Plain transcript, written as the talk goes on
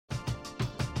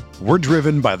We're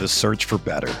driven by the search for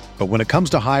better. But when it comes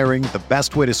to hiring, the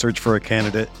best way to search for a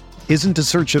candidate isn't to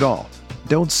search at all.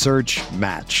 Don't search,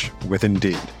 match with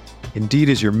Indeed. Indeed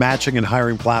is your matching and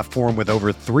hiring platform with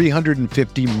over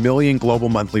 350 million global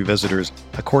monthly visitors,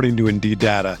 according to Indeed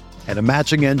data, and a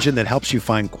matching engine that helps you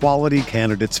find quality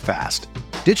candidates fast.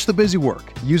 Ditch the busy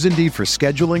work. Use Indeed for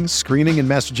scheduling, screening, and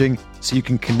messaging so you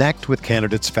can connect with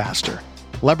candidates faster.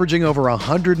 Leveraging over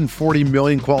 140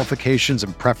 million qualifications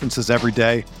and preferences every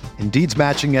day, Indeed's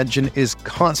matching engine is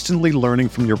constantly learning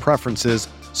from your preferences,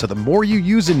 so the more you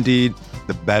use Indeed,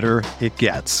 the better it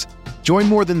gets. Join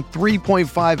more than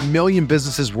 3.5 million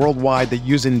businesses worldwide that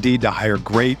use Indeed to hire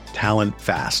great talent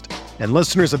fast. And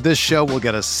listeners of this show will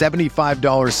get a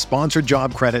 $75 sponsored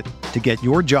job credit to get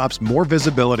your jobs more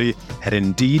visibility at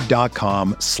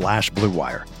Indeed.com/Blue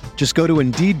Wire. Just go to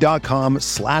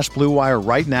Indeed.com/Blue Wire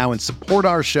right now and support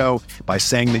our show by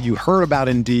saying that you heard about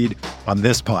Indeed on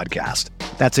this podcast.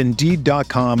 That's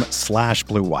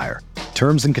Indeed.com/Blue Wire.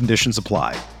 Terms and conditions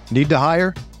apply. Need to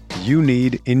hire? You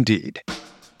need Indeed.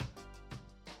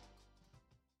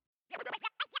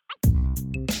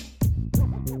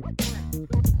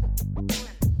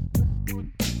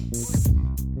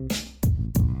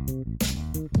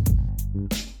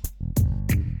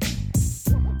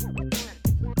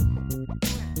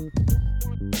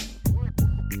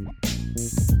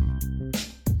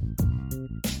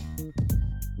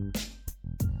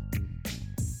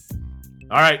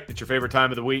 All right, it's your favorite time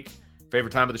of the week,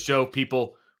 favorite time of the show,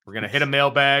 people. We're going to hit a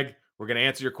mailbag. We're going to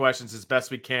answer your questions as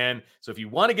best we can. So if you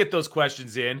want to get those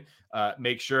questions in,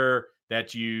 make sure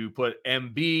that you put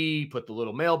MB, put the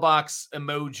little mailbox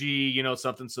emoji,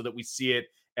 something so that we see it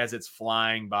as it's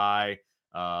flying by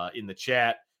in the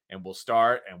chat. And we'll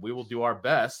start, and we will do our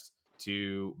best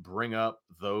to bring up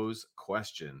those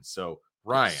questions. So,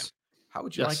 Ryan, how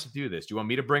would you like to do this? Do you want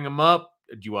me to bring them up?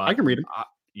 Do you want? I can read them.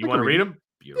 You want to read them?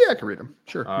 Beautiful. Yeah, I can read them.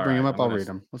 Sure. You bring them up, I'll read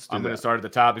them. Let's do that. I'm going to start at the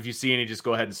top. If you see any, just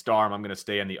go ahead and star them. I'm going to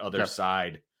stay on the other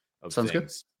side of Sounds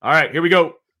things. Good. All right, here we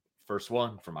go. First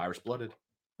one from Irish Blooded.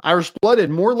 Irish Blooded,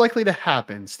 more likely to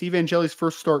happen. Steve Angeli's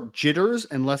first start jitters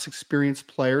and less experienced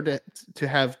player to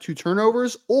have 2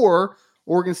 turnovers, or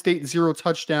Oregon State 0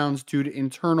 touchdowns due to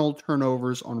internal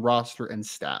turnovers on roster and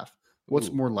staff.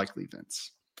 What's more likely,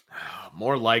 Vince?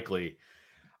 More likely.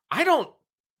 I don't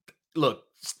look.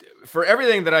 For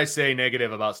everything that I say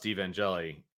negative about Steve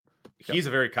Angeli, he's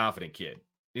a very confident kid.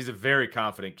 He's a very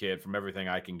confident kid from everything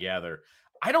I can gather.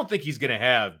 I don't think he's going to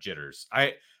have jitters.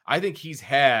 I think he's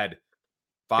had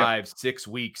 5-6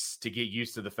 weeks to get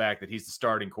used to the fact that he's the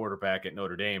starting quarterback at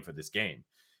Notre Dame for this game.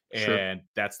 And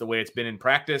that's the way it's been in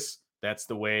practice. That's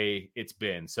the way it's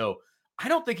been. So I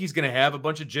don't think he's going to have a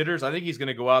bunch of jitters. I think he's going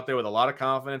to go out there with a lot of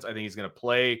confidence. I think he's going to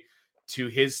play to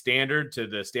his standard, to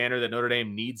the standard that Notre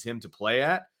Dame needs him to play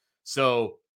at.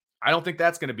 So I don't think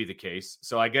that's going to be the case.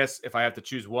 So I guess if I have to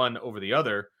choose one over the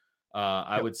other,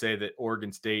 I would say that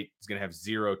Oregon State is going to have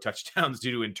 0 touchdowns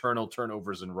due to internal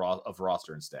turnovers of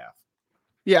roster and staff.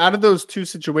 Yeah, out of those 2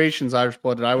 situations, Irish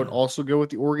Blooded, I would also go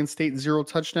with the Oregon State 0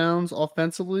 touchdowns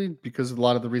offensively because of a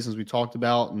lot of the reasons we talked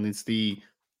about. And it's the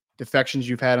defections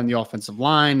you've had on the offensive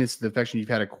line. It's the defection you've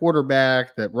had at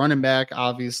quarterback, that running back,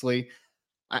 obviously.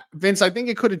 Vince, I think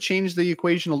it could have changed the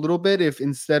equation a little bit if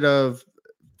instead of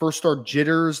first start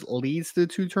jitters leads to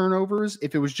 2 turnovers,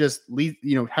 if it was just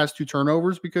has 2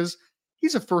 turnovers because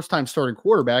he's a first time starting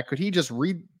quarterback. Could he just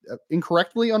read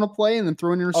incorrectly on a play and then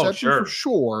throw an interception? For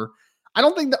sure. I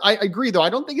don't think that I agree though. I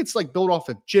don't think it's like built off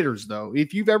of jitters though.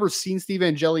 If you've ever seen Steve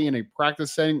Angeli in a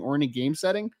practice setting or in a game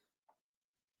setting,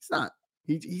 it's not.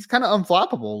 He's kind of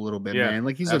unflappable a little bit, man.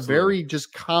 Like he's a very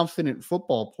just confident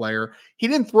football player. He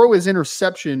didn't throw his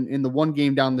interception in the one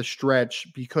game down the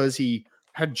stretch because he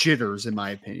had jitters, in my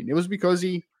opinion. It was because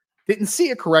he didn't see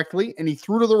it correctly and he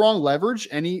threw to the wrong leverage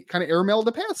and he kind of airmailed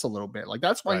the pass a little bit. Like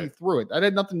that's why he threw it. That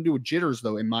had nothing to do with jitters,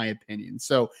 though, in my opinion.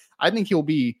 So I think he'll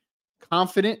be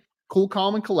confident, cool,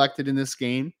 calm, and collected in this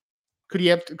game. Could he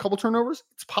have a couple turnovers?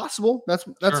 It's possible. That's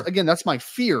again, that's my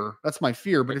fear. That's my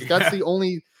fear. But if that's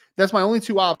that's my only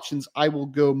 2 options, I will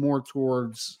go more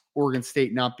towards Oregon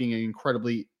State not being an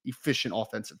incredibly efficient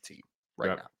offensive team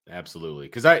now. Absolutely.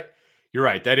 Because you're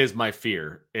right. That is my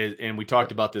fear. And we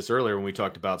talked about this earlier when we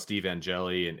talked about Steve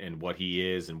Angeli and what he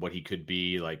is and what he could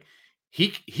be. Like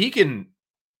he's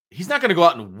not going to go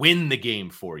out and win the game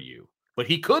for you, but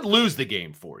he could lose the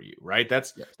game for you, right?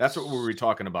 That's what we were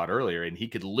talking about earlier. And he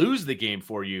could lose the game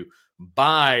for you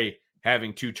by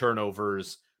having 2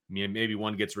 turnovers. Maybe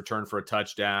one gets returned for a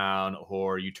touchdown,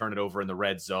 or you turn it over in the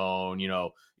red zone,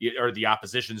 or the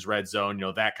opposition's red zone,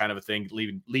 that kind of a thing,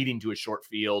 leading to a short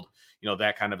field,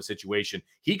 that kind of a situation.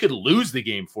 He could lose the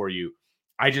game for you.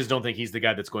 I just don't think he's the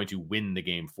guy that's going to win the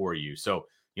game for you. So,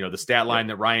 the stat line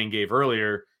that Ryan gave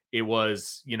earlier, it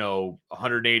was,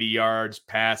 180 yards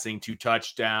passing, 2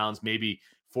 touchdowns, maybe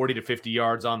 40 to 50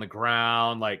 yards on the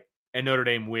ground, and Notre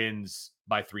Dame wins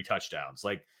by 3 touchdowns.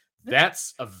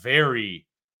 That's a very,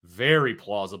 very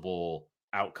plausible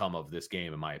outcome of this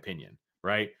game, in my opinion,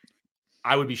 right?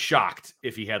 I would be shocked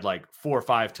if he had 4 or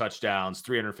 5 touchdowns,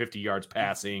 350 yards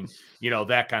passing,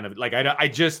 that kind of I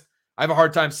have a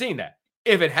hard time seeing that.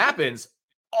 If it happens,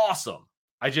 awesome.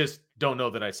 I just don't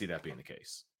know that I see that being the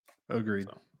case. Agreed.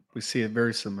 So. We see it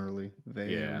very similarly.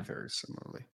 Very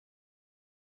similarly.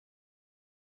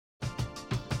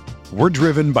 We're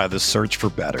driven by the search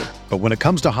for better. But when it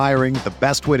comes to hiring, the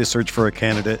best way to search for a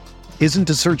candidate isn't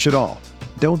to search at all.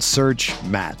 Don't search,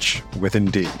 match with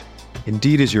Indeed.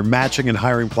 Indeed is your matching and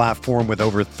hiring platform with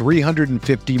over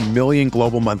 350 million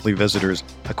global monthly visitors,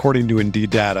 according to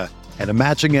Indeed data, and a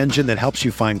matching engine that helps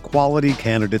you find quality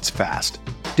candidates fast.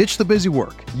 Ditch the busy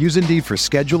work. Use Indeed for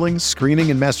scheduling,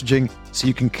 screening, and messaging so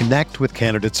you can connect with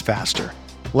candidates faster.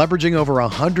 Leveraging over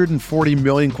 140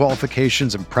 million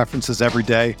qualifications and preferences every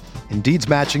day, Indeed's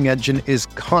matching engine is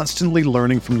constantly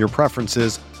learning from your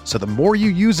preferences, so the more you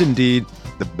use Indeed,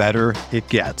 the better it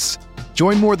gets.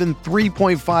 Join more than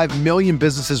 3.5 million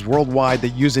businesses worldwide that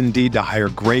use Indeed to hire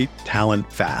great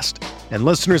talent fast. And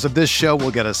listeners of this show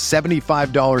will get a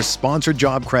 $75 sponsored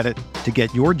job credit to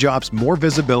get your jobs more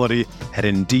visibility at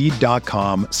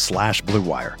Indeed.com/Blue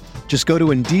Wire. Just go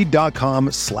to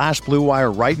Indeed.com/Blue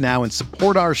Wire right now and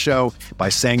support our show by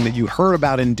saying that you heard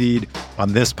about Indeed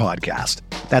on this podcast.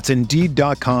 That's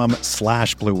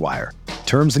Indeed.com/Blue Wire.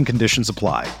 Terms and conditions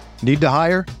apply. Need to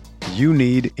hire? You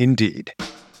need Indeed.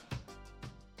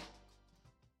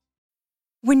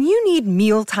 When you need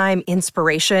mealtime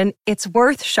inspiration, it's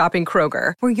worth shopping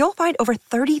Kroger, where you'll find over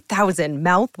 30,000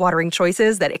 mouth-watering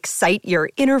choices that excite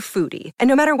your inner foodie. And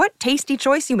no matter what tasty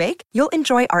choice you make, you'll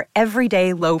enjoy our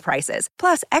everyday low prices,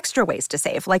 plus extra ways to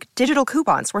save, like digital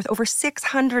coupons worth over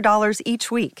 $600 each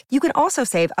week. You can also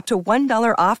save up to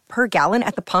 $1 off per gallon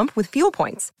at the pump with fuel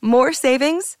points. More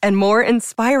savings and more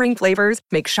inspiring flavors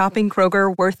make shopping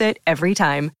Kroger worth it every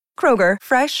time. Kroger,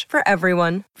 fresh for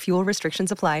everyone. Fuel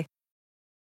restrictions apply.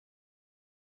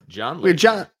 John Leahy.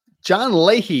 John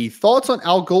Leahy, thoughts on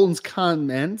Al Golden's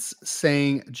comments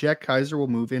saying Jack Kaiser will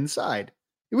move inside?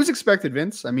 It was expected,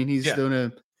 Vince. I mean, he's going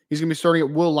to be starting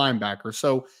at will linebacker.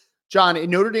 So, John, in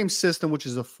Notre Dame's system, which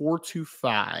is a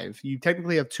 4-2-5, you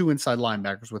technically have 2 inside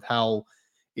linebackers with how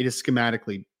it is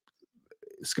schematically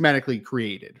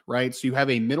created, right? So you have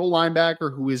a middle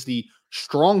linebacker who is the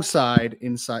strong side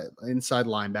inside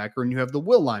linebacker, and you have the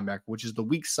will linebacker, which is the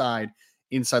weak side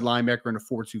inside linebacker in a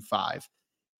 4-2-5.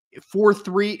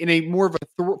 4-3 in a more of a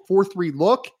 4-3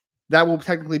 look, that will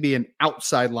technically be an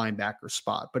outside linebacker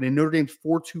spot. But in Notre Dame's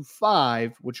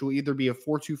 4-2-5, which will either be a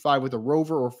 4-2-5 with a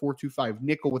rover or 4-2-5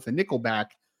 nickel with a nickel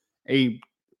back, a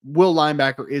will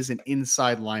linebacker is an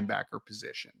inside linebacker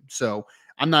position. So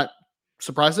I'm not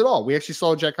surprised at all. We actually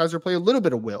saw Jack Kaiser play a little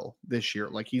bit of will this year.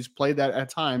 He's played that at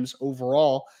times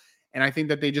overall. And I think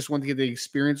that they just want to get the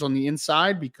experience on the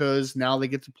inside because now they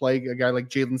get to play a guy like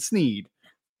Jalen Sneed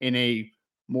in a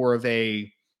more of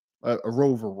a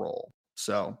rover role.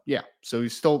 So, yeah. So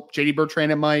he's still J.D.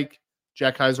 Bertrand at Mike,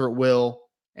 Jack Kaiser at will,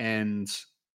 and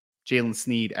Jalen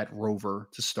Sneed at rover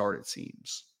to start, it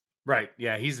seems. Right.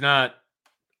 Yeah, he's not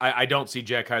 – I don't see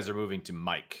Jack Kaiser moving to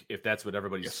Mike. If that's what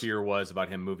everybody's fear was about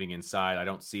him moving inside, I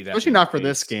don't see that. Especially not for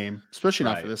this game.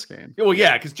 Not for this game. Well,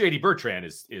 yeah, because J.D. Bertrand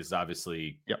is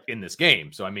obviously in this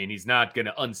game. So, I mean, he's not going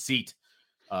to unseat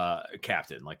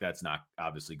captain. That's not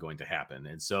obviously going to happen.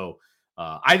 And so –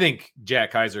 I think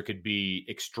Jack Kaiser could be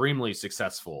extremely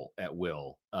successful at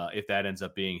will if that ends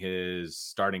up being his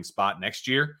starting spot next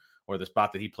year or the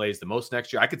spot that he plays the most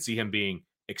next year. I could see him being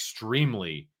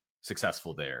extremely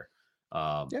successful there.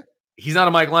 He's not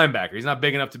a Mike linebacker. He's not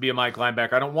big enough to be a Mike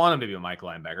linebacker. I don't want him to be a Mike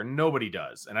linebacker. Nobody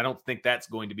does. And I don't think that's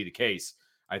going to be the case.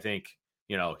 I think,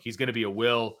 he's going to be a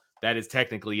will that is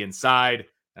technically inside.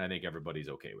 And I think everybody's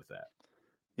okay with that.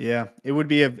 Yeah, it would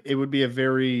be a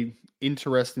very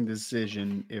interesting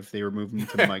decision if they were moving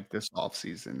to Mike this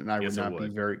offseason, and I would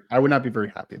not be very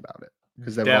happy about it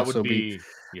because that would also be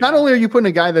not only are you putting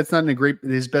a guy that's not in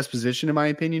his best position, in my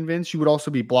opinion, Vince, you would also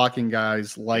be blocking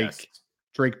guys like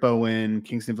Drake Bowen,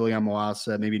 Kingston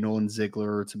Villiamoasa, maybe Nolan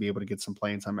Ziegler to be able to get some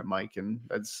playing time at Mike, and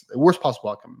that's the worst possible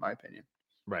outcome, in my opinion.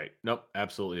 Right. Nope.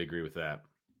 Absolutely agree with that.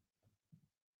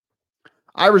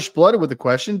 Irish Blooded with a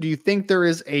question. Do you think there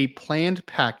is a planned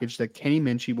package that Kenny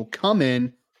Minchie will come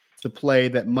in to play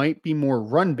that might be more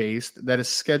run-based that is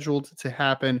scheduled to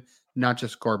happen, not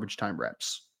just garbage time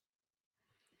reps?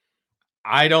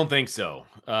 I don't think so.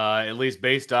 At least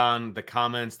based on the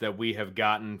comments that we have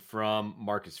gotten from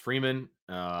Marcus Freeman.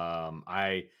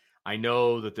 I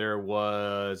know that there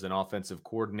was an offensive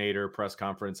coordinator press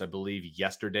conference, I believe,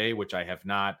 yesterday, which I have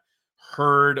not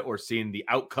heard or seen the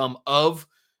outcome of.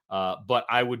 But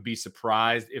I would be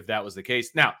surprised if that was the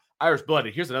case. Now, Irish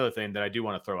blooded. Here's another thing that I do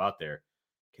want to throw out there.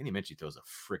 Kenny Minchie throws a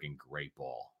freaking great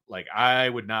ball. Like, I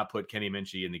would not put Kenny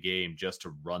Minchie in the game just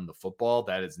to run the football.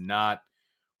 That is not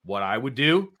what I would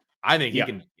do. I think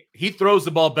he throws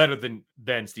the ball better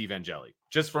than Steve Angeli,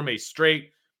 just from a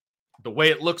straight, the way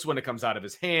it looks when it comes out of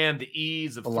his hand, the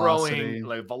ease of Velocity. throwing,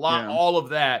 like all of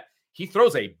that. He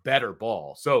throws a better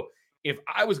ball. So if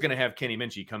I was going to have Kenny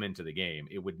Minchie come into the game,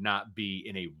 it would not be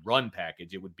in a run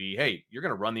package. It would be, hey, you're going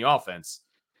to run the offense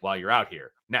while you're out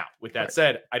here. Now, with that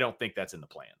said, I don't think that's in the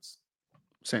plans.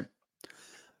 Same.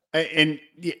 And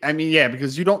I mean, yeah,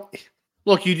 because you don't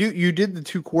look, you did the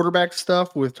 2 quarterback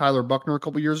stuff with Tyler Buckner a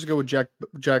couple years ago with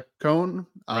Jack Cohn,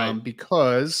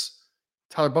 because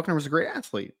Tyler Buckner was a great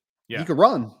athlete. Yeah. He could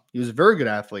run. He was a very good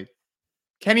athlete.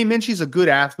 Kenny Minchie's a good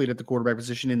athlete at the quarterback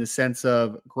position in the sense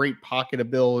of great pocket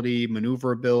ability,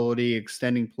 maneuverability,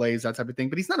 extending plays, that type of thing.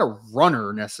 But he's not a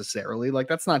runner necessarily. Like,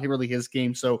 that's not really his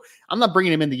game. So I'm not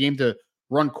bringing him in the game to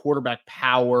run quarterback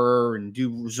power and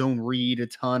do zone read a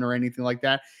ton or anything like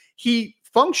that. He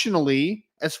functionally,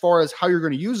 as far as how you're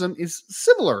going to use him, is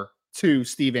similar to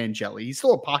Steve Angeli. He's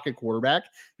still a pocket quarterback.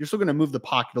 You're still going to move the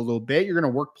pocket a little bit. You're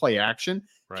going to work play action.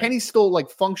 Right. Kenny's still like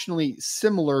functionally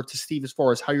similar to Steve as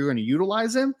far as how you're going to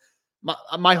utilize him.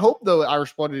 My hope, though,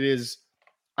 Irish blooded, is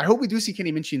I hope we do see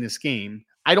Kenny Minchie in this game.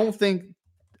 I don't think,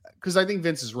 because I think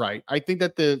Vince is right. I think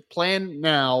that the plan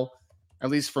now, at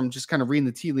least from just kind of reading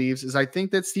the tea leaves, is I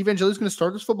think that Steve Angeli is going to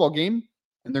start this football game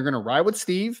and they're going to ride with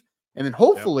Steve. And then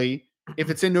hopefully, if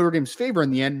it's in Notre Dame's favor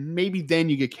in the end, maybe then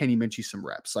you get Kenny Minchie some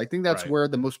reps. I think that's where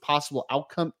the most possible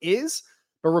outcome is.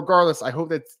 But regardless, I hope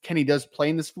that Kenny does play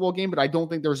in this football game, but I don't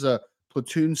think there's a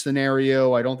platoon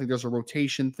scenario. I don't think there's a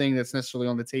rotation thing that's necessarily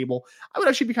on the table. I would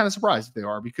actually be kind of surprised if they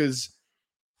are, because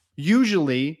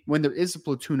usually when there is a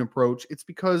platoon approach, it's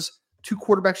because 2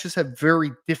 quarterbacks just have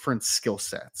very different skill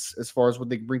sets as far as what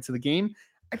they can bring to the game.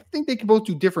 I think they can both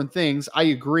do different things. I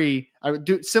agree. I would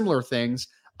do similar things.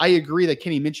 I agree that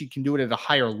Kenny Minchie can do it at a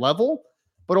higher level,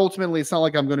 but ultimately it's not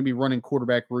like I'm going to be running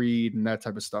quarterback read and that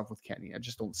type of stuff with Kenny. I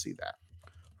just don't see that.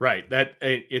 Right.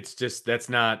 That's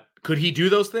not, could he do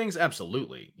those things?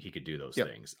 Absolutely. He could do those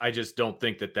things. I just don't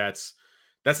think that's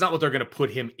not what they're going to put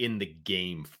him in the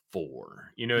game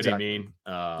for. You know what I mean?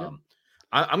 I'm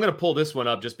going to pull this one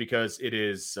up just because it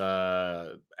is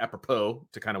apropos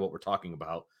to kind of what we're talking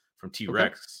about from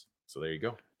T-Rex. Okay. So there you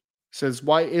go. Says,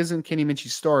 why isn't Kenny Minchie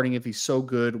starting if he's so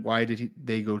good? Why did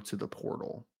they go to the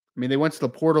portal? I mean, they went to the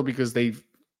portal because they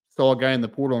saw a guy in the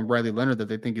portal in Riley Leonard that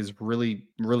they think is really,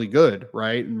 really good,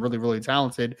 right? And really, really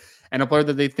talented. And a player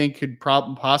that they think could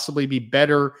possibly be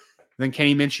better than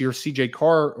Kenny Minchie or CJ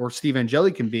Carr or Steve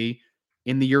Angeli can be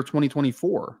in the year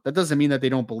 2024. That doesn't mean that they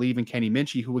don't believe in Kenny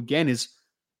Minchie, who again is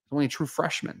only a true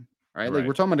freshman, right? Like,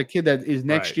 we're talking about a kid that is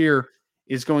next year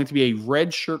is going to be a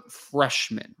redshirt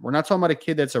freshman. We're not talking about a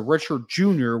kid that's a redshirt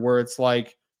junior where it's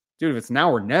like, dude, if it's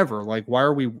now or never, like, why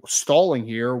are we stalling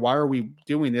here? Why are we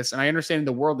doing this? And I understand in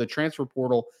the world, the transfer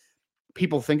portal,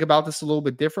 people think about this a little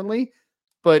bit differently,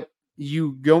 but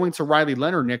you go into Riley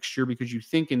Leonard next year because you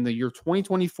think in the year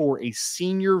 2024, a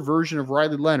senior version of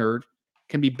Riley Leonard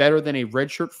can be better than a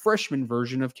redshirt freshman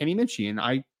version of Kenny Minchie. And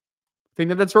I think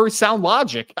that that's very sound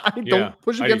logic. I don't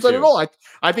push against that at all.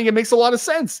 I think it makes a lot of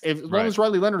sense. As long as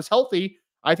Riley Leonard is healthy,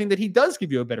 I think that he does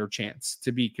give you a better chance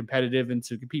to be competitive and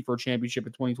to compete for a championship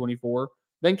in 2024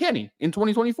 than Kenny in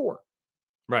 2024.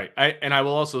 Right. I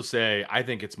will also say, I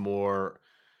think it's more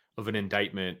of an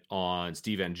indictment on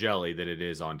Steve Angeli than it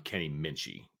is on Kenny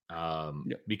Minchie.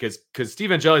 Because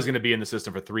Steve Angeli is going to be in the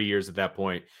system for 3 years at that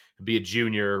point, be a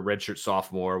junior, redshirt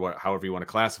sophomore, however you want to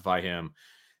classify him.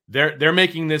 They're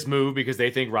making this move because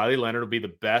they think Riley Leonard will be the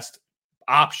best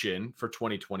option for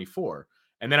 2024.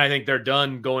 And then I think they're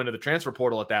done going to the transfer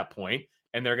portal at that point,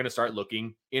 and they're going to start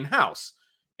looking in-house.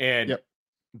 And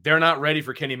they're not ready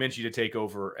for Kenny Minchie to take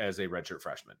over as a redshirt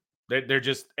freshman. They're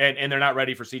just, and they're not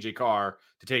ready for CJ Carr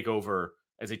to take over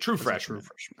as a true freshman.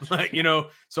 You know,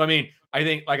 so I mean, I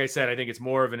think, like I said, I think it's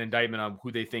more of an indictment on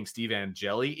who they think Steve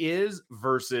Angeli is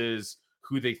versus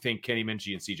who they think Kenny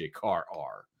Minchie and CJ Carr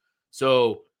are.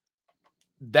 So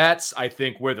that's, I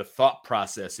think, where the thought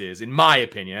process is, in my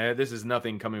opinion. This is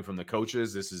nothing coming from the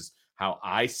coaches. This is how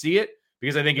I see it,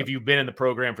 because I think if you've been in the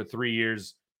program for 3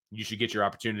 years, you should get your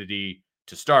opportunity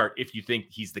to start if you think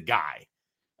he's the guy.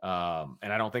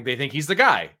 And I don't think they think he's the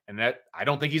guy. And that I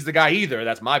don't think he's the guy either.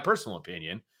 That's my personal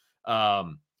opinion.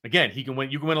 Again, he can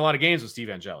win. You can win a lot of games with Steve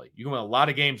Angeli. You can win a lot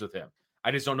of games with him.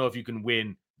 I just don't know if you can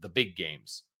win the big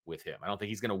games with him. I don't think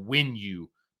he's going to win you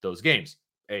those games.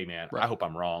 Hey, man, Right. I hope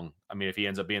I'm wrong. I mean, if he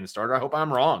ends up being the starter, I hope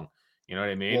I'm wrong. You know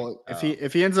what I mean? Well,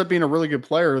 if he ends up being a really good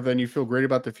player, then you feel great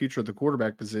about the future of the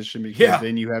quarterback position because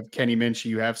then you have Kenny Minchey,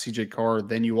 you have CJ Carr,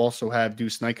 then you also have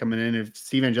Deuce Knight coming in. If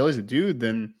Steve Angeli's a dude,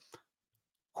 then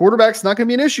quarterback's not going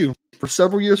to be an issue for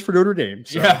several years for Notre Dame.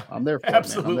 So yeah, I'm there for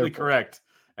absolutely it, correct.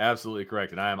 Absolutely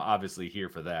correct. And I am obviously here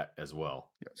for that as well.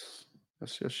 Yes.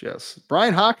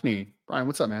 Brian Hockney. Brian,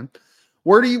 what's up, man?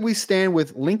 Where do we stand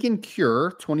with Lincoln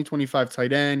Cure, 2025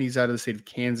 tight end? He's out of the state of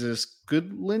Kansas,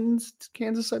 Goodlands,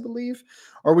 Kansas, I believe.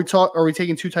 Are we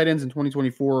taking 2 tight ends in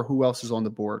 2024? Who else is on the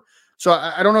board? So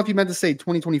I don't know if you meant to say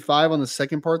 2025 on the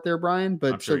second part there, Brian,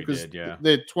 but I'm sure you did, yeah.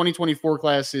 The 2024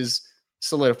 class is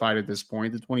solidified at this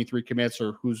point. The 23 commits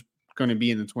are who's going to be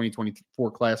in the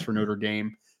 2024 class for Notre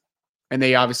Dame. And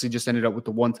they obviously just ended up with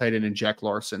the 1 tight end and Jack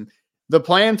Larson. The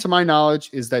plan, to my knowledge,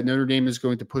 is that Notre Dame is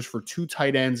going to push for 2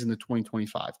 tight ends in the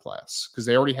 2025 class because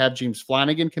they already have James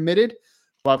Flanagan committed,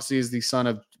 who obviously is the son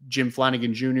of Jim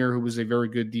Flanagan Jr., who was a very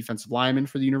good defensive lineman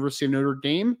for the University of Notre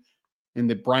Dame in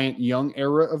the Bryant Young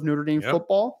era of Notre Dame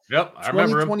football. Yep, I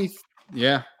remember him.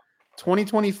 Yeah.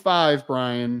 2025,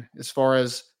 Brian, as far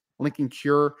as Lincoln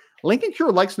Cure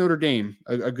likes Notre Dame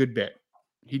a good bit.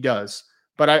 He does.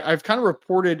 But I've kind of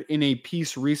reported in a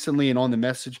piece recently and on the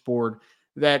message board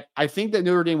that I think that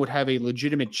Notre Dame would have a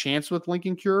legitimate chance with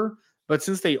Lincoln Cure. But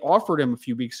since they offered him a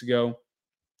few weeks ago,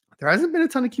 there hasn't been a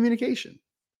ton of communication,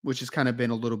 which has kind of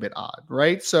been a little bit odd,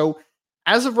 right? So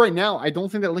as of right now, I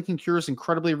don't think that Lincoln Cure is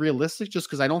incredibly realistic just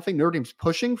because I don't think Notre Dame's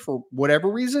pushing for whatever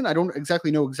reason. I don't exactly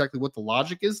know what the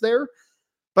logic is there.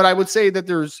 But I would say that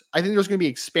I think there's going to be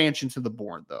expansion to the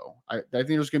board, though. I think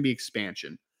there's going to be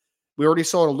expansion. We already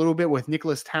saw it a little bit with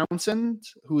Nicholas Townsend,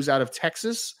 who's out of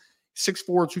Texas, 6'4",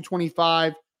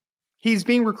 225. He's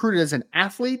being recruited as an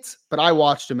athlete, but I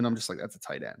watched him and I'm just like, that's a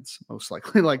tight end. Most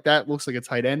likely. Like that looks like a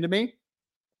tight end to me.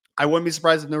 I wouldn't be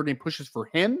surprised if Notre Dame pushes for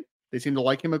him. They seem to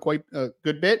like him a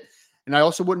good bit. And I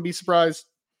also wouldn't be surprised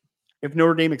if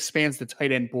Notre Dame expands the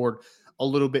tight end board a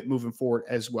little bit moving forward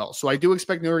as well. So I do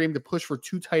expect Notre Dame to push for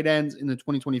 2 tight ends in the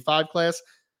 2025 class.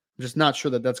 I'm just not sure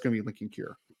that that's going to be Lincoln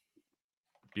Cure.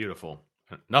 Beautiful.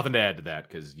 Nothing to add to that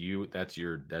because that's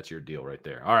your deal right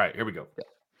there. All right, here we go. Yeah.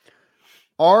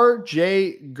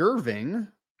 RJG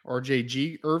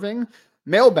Irving,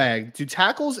 mailbag. Do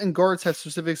tackles and guards have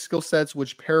specific skill sets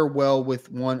which pair well with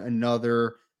one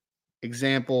another?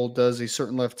 Example, does a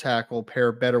certain left tackle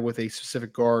pair better with a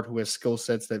specific guard who has skill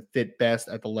sets that fit best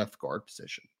at the left guard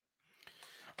position?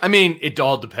 I mean, it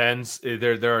all depends.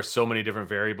 There are so many different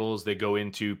variables that go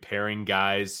into pairing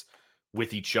guys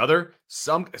with each other.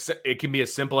 It can be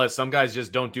as simple as some guys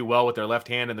just don't do well with their left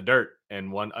hand in the dirt,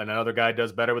 and another guy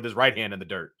does better with his right hand in the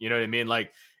dirt. You know what I mean?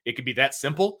 Like it could be that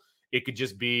simple. It could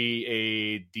just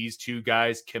be these two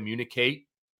guys communicate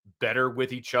better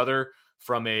with each other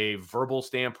from a verbal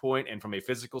standpoint and from a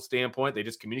physical standpoint. They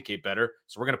just communicate better,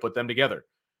 so we're going to put them together.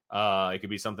 It could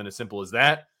be something as simple as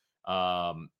that.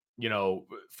 From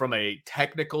a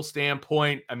technical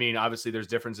standpoint, I mean, obviously there's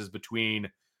differences between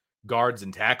guards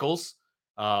and tackles.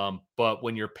 But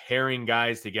when you're pairing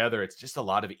guys together, it's just a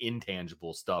lot of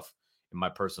intangible stuff, in my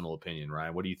personal opinion.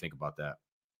 Ryan, what do you think about that?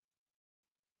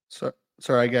 So,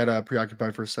 sorry, I got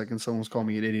preoccupied for a second. Someone was calling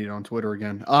me an idiot on Twitter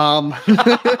again. I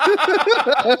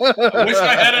wish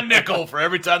I had a nickel for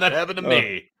every time that happened to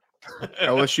me.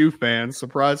 LSU fans,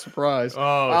 surprise.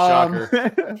 Oh,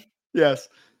 shocker. Yes.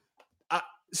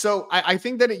 So I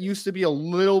think that it used to be a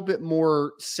little bit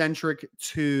more centric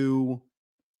to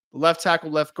left tackle,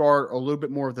 left guard, a little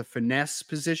bit more of the finesse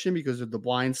position because of the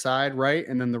blind side, right?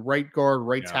 And then the right guard,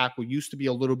 tackle used to be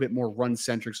a little bit more run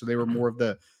centric. So they were more of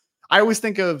I always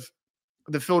think of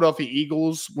the Philadelphia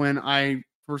Eagles when I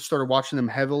first started watching them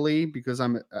heavily because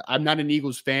I'm not an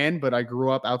Eagles fan, but I grew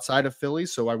up outside of Philly.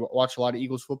 So I watched a lot of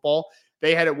Eagles football.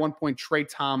 They had at one point Trey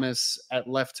Thomas at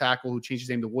left tackle, who changed his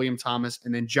name to William Thomas,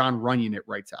 and then John Runyon at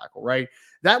right tackle, right?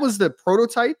 That was the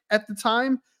prototype at the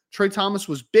time. Trey Thomas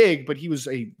was big, but he was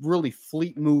a really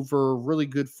fleet mover, really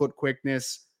good foot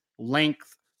quickness,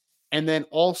 length. And then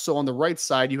also on the right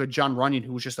side, you had John Runyon,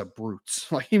 who was just a brute.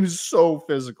 Like he was so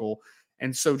physical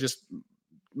and so just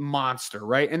monster,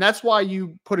 right? And that's why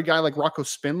you put a guy like Rocco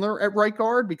Spindler at right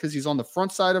guard because he's on the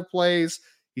front side of plays.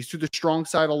 He's to the strong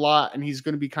side a lot, and he's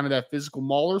going to be kind of that physical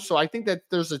mauler. So I think that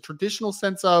there's a traditional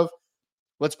sense of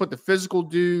let's put the physical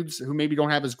dudes who maybe don't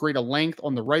have as great a length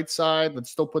on the right side. Let's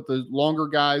still put the longer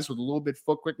guys with a little bit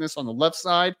foot quickness on the left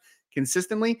side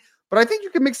consistently. But I think you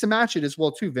can mix and match it as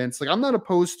well too, Vince. Like I'm not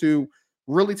opposed to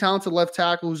really talented left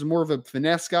tackle who's more of a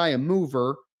finesse guy, a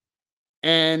mover,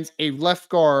 and a left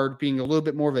guard being a little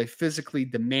bit more of a physically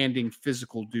demanding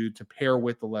physical dude to pair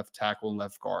with the left tackle and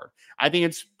left guard. I think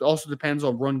it's also depends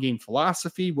on run game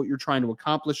philosophy, what you're trying to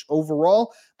accomplish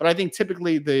overall. But I think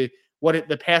typically the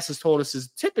past has told us is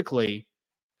typically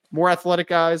more athletic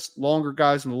guys, longer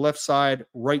guys on the left side,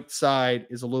 right side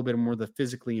is a little bit more the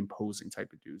physically imposing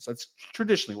type of dudes. That's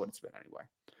traditionally what it's been anyway.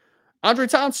 Andre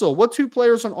Tonsel, what two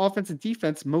players on offense and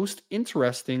defense most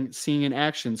interesting seeing in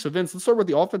action? So, Vince, let's start with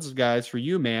the offensive guys for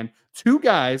you, man. Two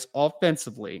guys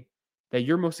offensively that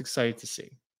you're most excited to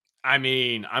see. I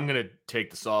mean, I'm going to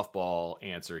take the softball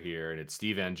answer here, and it's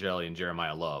Steve Angeli and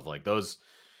Jeremiah Love. Like those,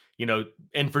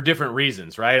 and for different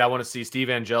reasons, right? I want to see Steve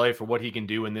Angeli for what he can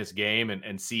do in this game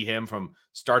and see him from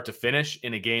start to finish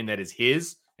in a game that is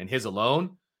his and his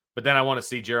alone. But then I want to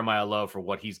see Jeremiah Love for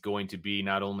what he's going to be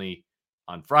not only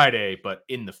on Friday, but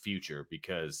in the future,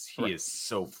 because he is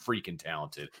so freaking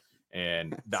talented.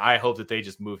 And I hope that they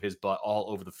just move his butt all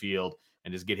over the field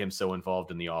and just get him so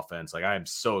involved in the offense. Like I am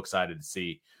so excited to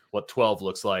see what 12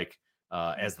 looks like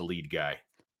as the lead guy.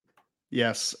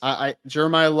 Yes. I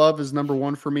Jeremiah Love is number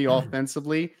one for me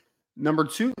offensively. Number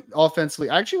two, offensively,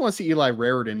 I actually want to see Eli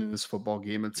Raritan in this football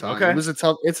game at time. Okay.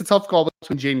 It's a tough call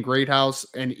between Jaden Greathouse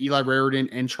and Eli Raritan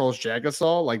and Charles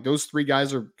Jagasaw. Like those three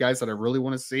guys are guys that I really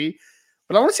want to see.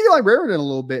 But I want to see Eli Raritan a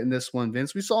little bit in this one,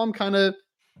 Vince. We saw him kind of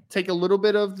take a little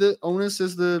bit of the onus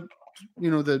as the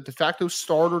de facto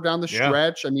starter down the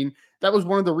stretch. I mean, that was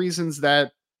one of the reasons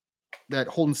that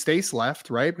Holden Stace left,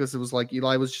 right? Because it was like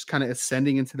Eli was just kind of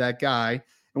ascending into that guy.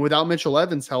 And without Mitchell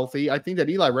Evans healthy, I think that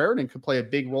Eli Raritan could play a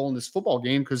big role in this football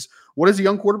game because what is a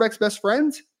young quarterback's best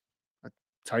friend?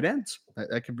 Tight ends.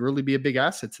 That could really be a big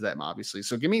asset to them, obviously.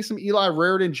 So give me some Eli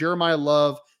Raritan, Jeremiah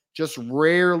Love, just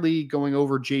rarely going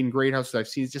over Jaden Greathouse that I've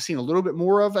seen a little bit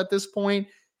more of at this point,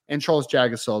 and Charles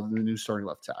Jagasaw, the new starting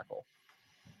left tackle.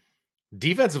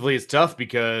 Defensively, it's tough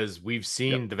because we've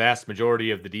seen the vast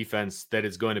majority of the defense that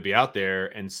is going to be out there.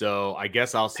 And so I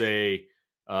guess I'll say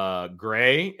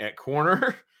Gray at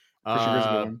corner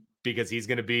because he's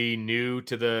going to be new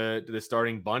to the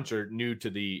starting bunch or new to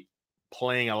the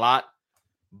playing a lot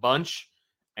bunch.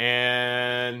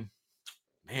 And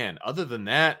man, other than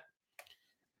that,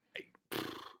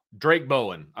 Drake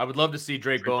Bowen. I would love to see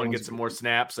Drake Bowen get some more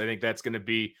snaps. I think that's going to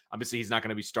be, obviously he's not going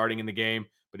to be starting in the game,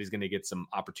 but he's going to get some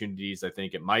opportunities, I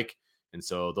think, at Mike. And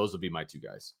so those will be my two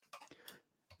guys.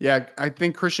 Yeah, I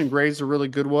think Christian Gray is a really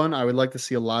good one. I would like to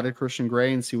see a lot of Christian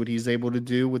Gray and see what he's able to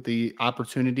do with the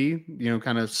opportunity,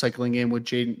 kind of cycling in with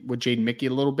Jaden Mickey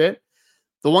a little bit.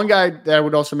 The one guy that I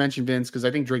would also mention, Vince, because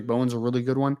I think Drake Bowen's a really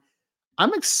good one.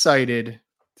 I'm excited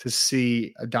to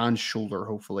see a Don Schuler,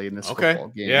 hopefully, in this football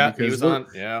game. Yeah, he was on.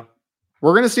 Yeah.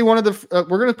 We're going to see we're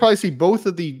going to probably see both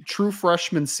of the true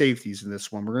freshman safeties in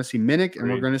this one. We're going to see Minnick and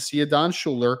we're going to see Adon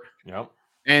Schuler. Yep.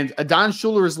 And Adon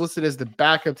Schuler is listed as the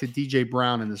backup to DJ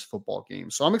Brown in this football game.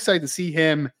 So I'm excited to see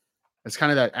him as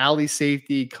kind of that alley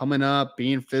safety coming up,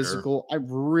 being physical. Sure. I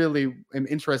really am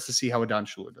interested to see how Adon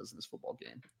Schuler does in this football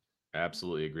game.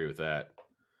 Absolutely agree with that.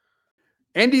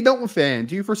 Andy Milton fan,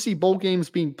 do you foresee bowl games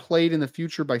being played in the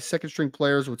future by second string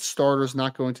players with starters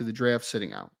not going to the draft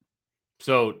sitting out?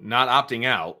 So not opting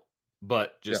out,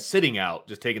 but just sitting out,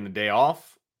 just taking the day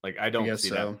off. Like I don't see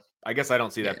that. I guess I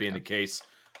don't see that being the case,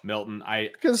 Milton. I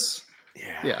don't.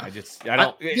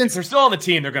 If they're still on the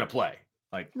team, they're going to play.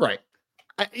 Like right.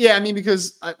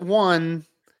 Because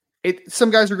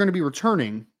some guys are going to be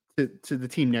returning to the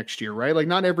team next year, right? Like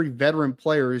not every veteran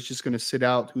player is just going to sit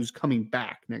out who's coming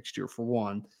back next year, for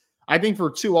one. I think for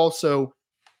two also,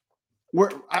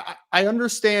 I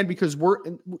understand because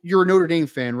you're a Notre Dame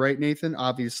fan, right, Nathan?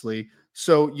 Obviously.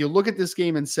 So you look at this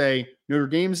game and say Notre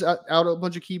Dame's out a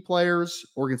bunch of key players,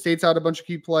 Oregon State's out a bunch of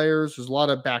key players. There's a lot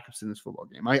of backups in this football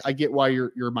game. I get why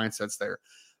your mindset's there.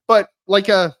 But like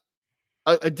a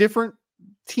different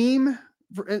team,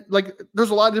 like there's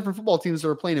a lot of different football teams that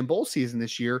are playing in bowl season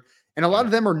this year, and a lot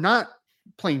of them are not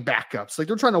playing backups. Like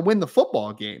they're trying to win the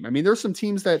football game. I mean, there's some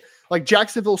teams that like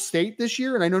Jacksonville State this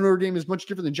year, and I know Notre Dame is much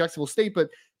different than Jacksonville State, but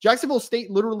Jacksonville State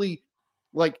literally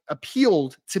like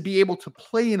appealed to be able to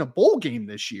play in a bowl game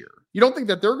this year. You don't think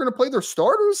that they're going to play their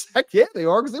starters? Heck yeah, they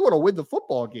are, because they want to win the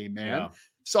football game, man. Yeah.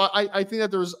 So I think that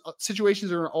there's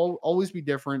situations that are always be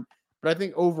different. But I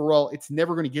think overall, it's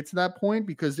never going to get to that point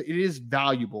because it is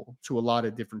valuable to a lot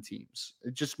of different teams.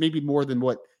 It just maybe more than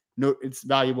what it's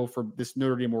valuable for this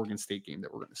Notre Dame Oregon State game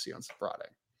that we're going to see on Friday.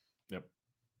 Yep.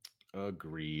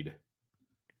 Agreed.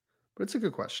 But it's a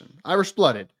good question. Irish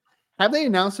Blooded. Have they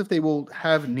announced if they will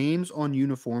have names on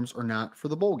uniforms or not for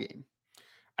the bowl game?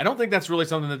 I don't think that's really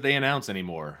something that they announce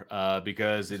anymore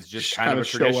because it's just kind of a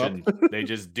show up. tradition. They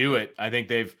just do it. I think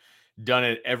they've done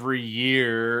it every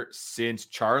year since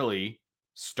Charlie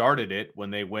started it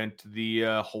when they went to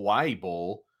the Hawaii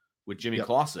Bowl with Jimmy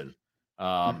Clausen.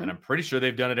 And I'm pretty sure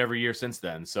they've done it every year since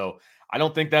then. So I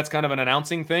don't think that's kind of an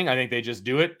announcing thing. I think they just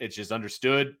do it. It's just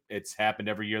understood. It's happened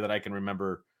every year that I can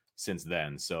remember since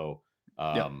then. So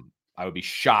I would be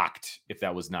shocked if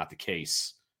that was not the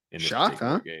case in this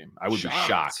particular game. I would be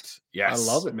shocked. Yes. I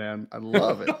love it, man. I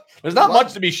love it. There's not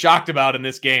much to be shocked about in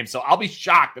this game. So I'll be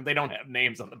shocked if they don't have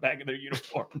names on the back of their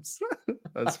uniforms.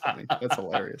 That's funny. That's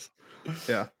hilarious.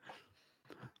 Yeah.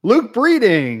 Luke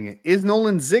Breeding, is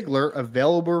Nolan Ziegler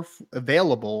available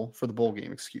for the bowl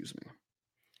game? Excuse me.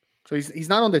 So he's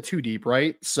not on the 2 deep,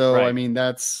 right? So right. I mean,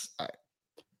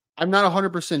 I'm not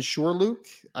 100% sure, Luke.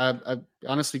 I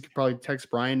honestly could probably text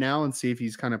Brian now and see if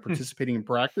he's kind of participating in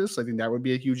practice. I think that would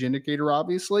be a huge indicator,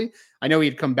 obviously. I know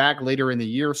he'd come back later in the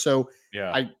year, so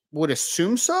I would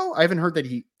assume so. I haven't heard that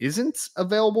he isn't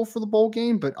available for the bowl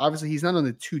game, but obviously he's not on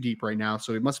the 2 deep right now,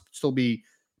 so he must still be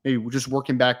maybe just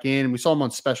working back in. We saw him on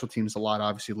special teams a lot,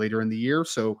 obviously, later in the year,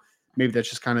 so maybe that's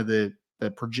just kind of the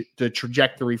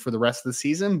trajectory for the rest of the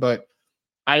season, but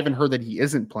I haven't heard that he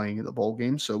isn't playing in the bowl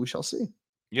game, so we shall see.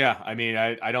 Yeah, I mean,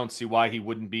 I don't see why he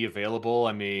wouldn't be available.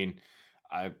 I mean,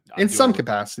 in some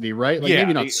capacity, right? Like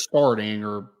maybe not starting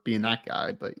or being that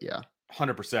guy, but yeah.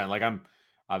 100%. Like I'm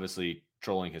obviously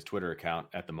trolling his Twitter account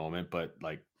at the moment, but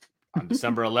like on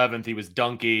December 11th, he was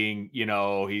dunking,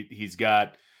 he's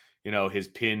got, his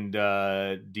pinned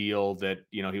deal that,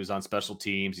 he was on special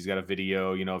teams. He's got a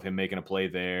video, of him making a play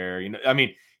there. I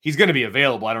mean, he's going to be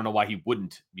available. I don't know why he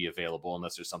wouldn't be available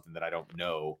unless there's something that I don't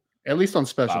know. At least on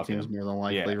special teams, more than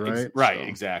likely, right? Right, so,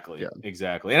 exactly. Yeah.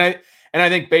 Exactly. And I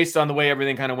think based on the way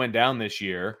everything kind of went down this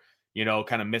year,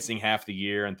 kind of missing half the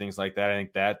year and things like that, I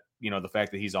think that, the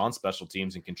fact that he's on special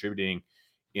teams and contributing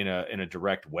in a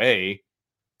direct way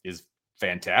is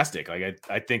fantastic. Like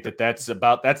I think that's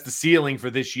the ceiling for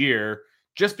this year,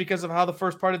 just because of how the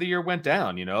first part of the year went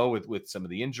down, with some of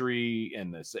the injury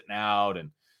and the sitting out and,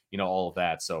 all of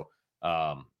that. So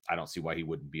I don't see why he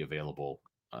wouldn't be available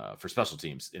for special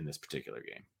teams in this particular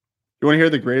game. You want to hear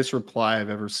the greatest reply I've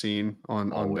ever seen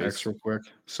on X real quick?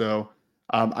 So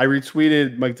I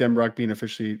retweeted Mike Denbrock being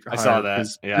officially hired. I saw that.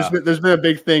 Yeah. There's been a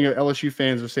big thing. LSU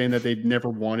fans are saying that they never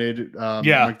wanted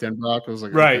Mike Denbrock. I was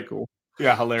like, right. Okay, cool.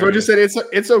 Yeah, hilarious. So I just said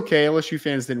it's okay. LSU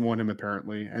fans didn't want him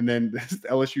apparently. And then this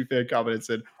LSU fan commented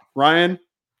said, Ryan,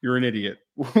 you're an idiot.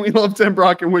 We love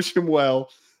Denbrock and wish him well,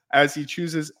 as he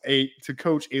chooses to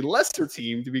coach a lesser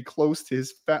team to be close to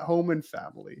his home and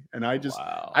family. And I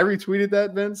retweeted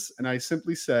that, Vince, and I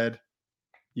simply said,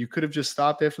 you could have just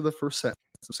stopped after the first sentence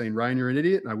of saying, Ryan, you're an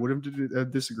idiot, and I would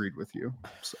have disagreed with you.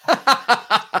 So.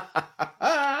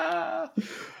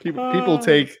 people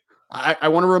take – I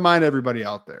want to remind everybody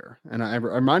out there, and I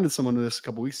reminded someone of this a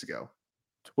couple weeks ago,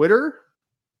 Twitter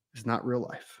is not real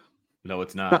life. No,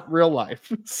 it's not. Not real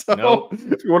life. So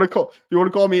if you want to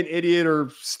call me an idiot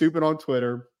or stupid on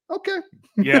Twitter, okay.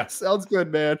 Yeah. Sounds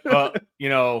good, man.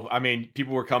 I mean,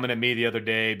 people were coming at me the other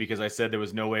day because I said there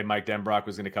was no way Mike Denbrock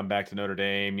was going to come back to Notre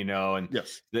Dame, and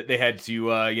they had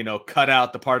to, cut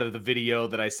out the part of the video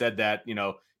that I said that,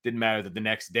 didn't matter that the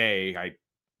next day I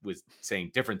was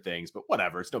saying different things, but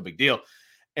whatever. It's no big deal.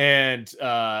 And,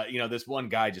 this one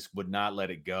guy just would not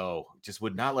let it go.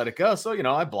 So,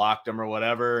 I blocked him or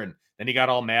whatever. And then he got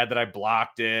all mad that I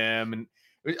blocked him. And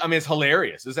I mean, it's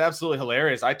hilarious. It's absolutely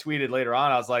hilarious. I tweeted later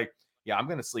on, I was like, yeah, I'm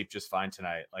going to sleep just fine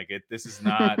tonight. Like this is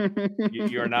not,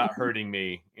 you're not hurting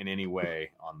me in any way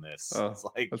on this. It's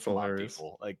like, that's hilarious.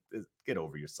 People, like get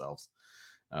over yourselves.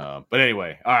 But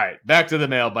anyway, all right, back to the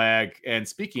mailbag. And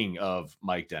speaking of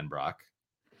Mike Denbrock,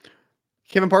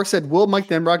 Kevin Park said, will Mike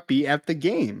Denbrock be at the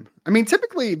game? I mean,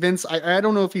 typically, Vince, I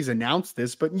don't know if he's announced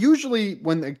this, but usually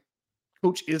when the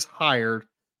coach is hired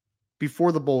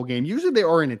before the bowl game, usually they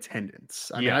are in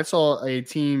attendance. I mean, I saw a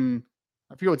team,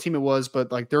 I forget what team it was,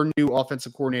 but like their new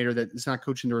offensive coordinator that is not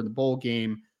coaching during the bowl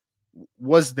game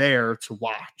was there to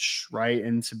watch, right?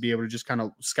 And to be able to just kind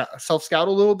of self-scout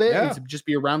a little bit and to just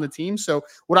be around the team. So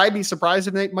would I be surprised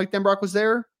if Mike Denbrock was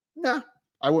there? Nah.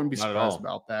 I wouldn't be surprised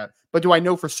about that. But do I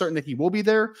know for certain that he will be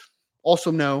there?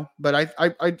 Also, no. But I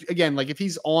again, like if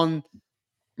he's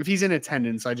in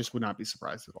attendance, I just would not be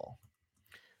surprised at all.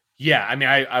 Yeah, I mean,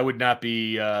 I would not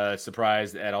be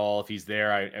surprised at all if he's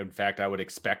there. In fact, I would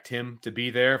expect him to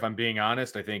be there. If I'm being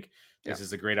honest, I think this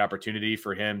is a great opportunity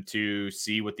for him to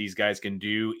see what these guys can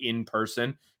do in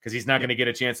person, because he's not going to get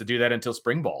a chance to do that until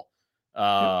spring ball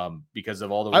because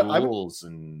of all the rules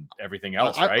and everything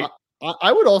else, right?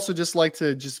 I would also just like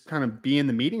to just kind of be in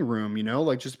the meeting room,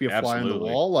 like just be a fly on the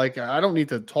Absolutely. wall. Like I don't need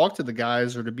to talk to the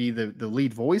guys or to be the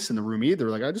lead voice in the room either.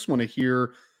 Like I just want to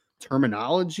hear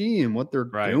terminology and what they're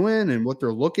Right. doing and what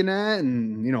they're looking at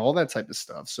and all that type of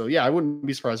stuff. So yeah, I wouldn't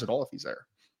be surprised at all if he's there.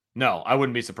 No, I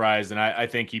wouldn't be surprised. And I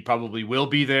think he probably will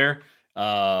be there.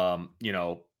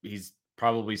 He's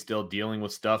probably still dealing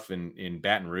with stuff in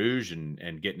Baton Rouge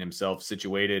and getting himself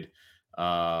situated,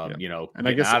 And I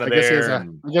getting guess out of I guess there.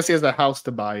 And he has a house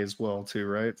to buy as well too,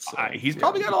 right? So, he's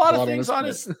probably got a lot of things on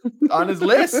his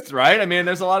list, right? I mean,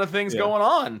 there's a lot of things going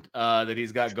on that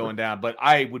he's got going down. But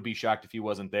I would be shocked if he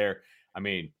wasn't there. I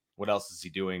mean, what else is he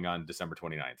doing on December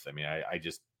 29th? I mean,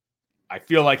 I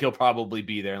feel like he'll probably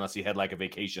be there unless he had like a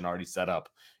vacation already set up,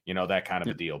 that kind of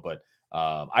a deal. But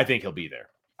I think he'll be there.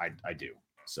 I do.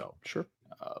 So sure.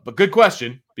 But good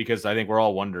question, because I think we're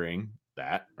all wondering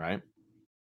that, right?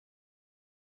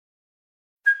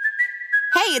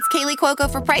 Hey, it's Kaylee Cuoco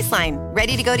for Priceline.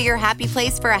 Ready to go to your happy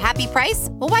place for a happy price?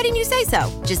 Well, why didn't you say so?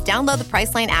 Just download the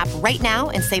Priceline app right now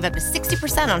and save up to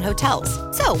 60% on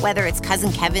hotels. So whether it's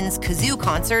Cousin Kevin's Kazoo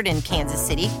Concert in Kansas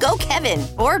City, go Kevin,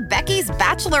 or Becky's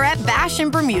Bachelorette Bash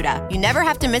in Bermuda, you never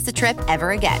have to miss a trip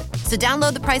ever again. So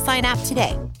download the Priceline app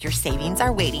today. Your savings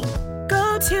are waiting.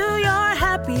 Go to your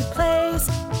happy place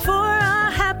for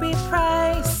a happy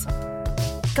price.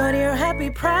 Go to your happy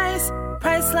price,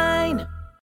 Priceline.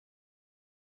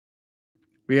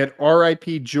 We had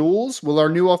R.I.P. Jules. Will our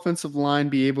new offensive line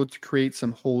be able to create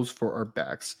some holes for our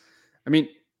backs? I mean,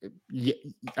 yeah,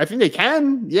 I think they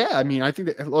can. Yeah, I mean, I think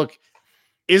that, look,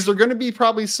 is there going to be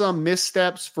probably some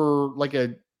missteps for like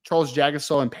a Charles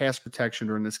Jagasaw in pass protection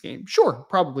during this game? Sure,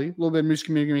 probably. A little bit of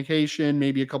miscommunication,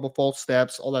 maybe a couple false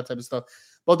steps, all that type of stuff.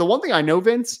 But the one thing I know,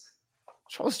 Vince,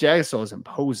 Charles Jagasaw is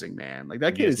imposing, man. Like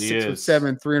that kid is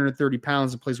 6'7", 330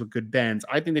 pounds and plays with good bends.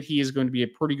 I think that he is going to be a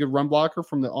pretty good run blocker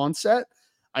from the onset.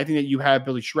 I think that you have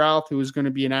Billy Schrouth, who is going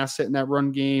to be an asset in that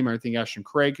run game. I think Ashton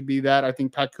Craig could be that. I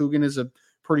think Pat Coogan is a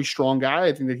pretty strong guy.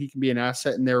 I think that he can be an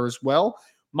asset in there as well.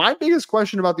 My biggest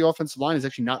question about the offensive line is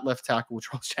actually not left tackle with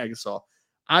Charles Jagasaw.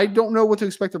 I don't know what to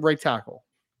expect of right tackle.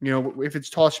 If it's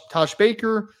Tosh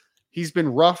Baker, he's been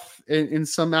rough in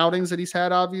some outings that he's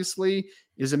had, obviously.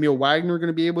 Is Emil Wagner going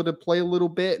to be able to play a little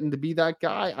bit and to be that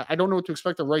guy? I don't know what to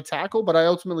expect of right tackle, but I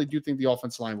ultimately do think the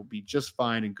offensive line will be just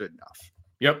fine and good enough.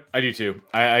 Yep, I do too.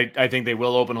 I think they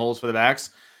will open holes for the backs.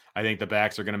 I think the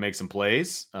backs are going to make some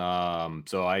plays.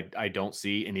 So I don't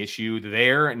see an issue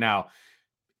there. Now,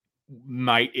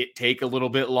 might it take a little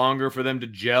bit longer for them to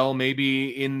gel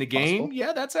maybe in the game? Possible.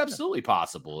 Yeah, that's absolutely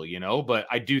possible, but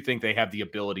I do think they have the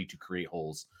ability to create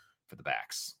holes for the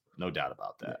backs. No doubt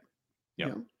about that. Yep.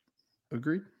 Yeah.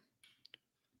 Agreed.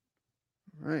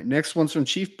 All right. Next one's from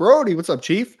Chief Brody. What's up,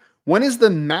 Chief? When is the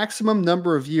maximum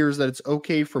number of years that it's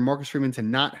okay for Marcus Freeman to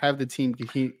not have the team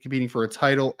competing for a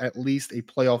title, at least a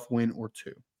playoff win or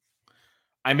two?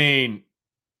 I mean,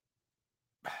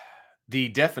 the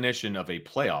definition of a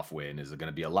playoff win is going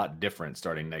to be a lot different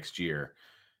starting next year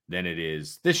than it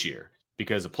is this year,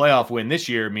 because a playoff win this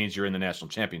year means you're in the national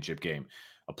championship game.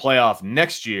 A playoff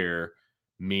next year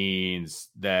means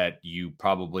that you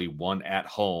probably won at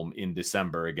home in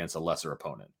December against a lesser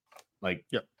opponent.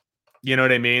 Yep. You know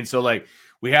what I mean? So I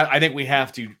think we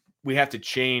have to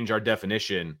change our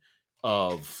definition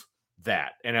of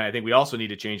that. And I think we also need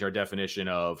to change our definition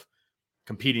of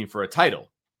competing for a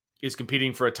title. Is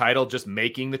competing for a title just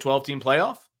making the 12-team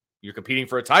playoff? You're competing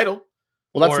for a title.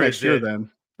 Well, that's next year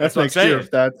then. That's next year if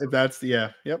that's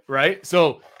the yep. Right?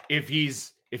 So if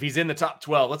he's in the top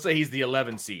 12, let's say he's the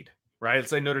 11 seed, right? Let's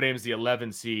say Notre Dame is the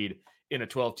 11 seed in a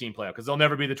 12-team playoff, because they'll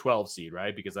never be the 12 seed,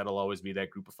 right? Because that'll always be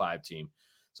that group of 5 team.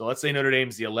 So let's say Notre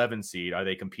Dame's the 11 seed. Are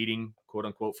they competing, quote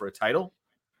unquote, for a title?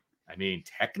 I mean,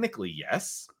 technically,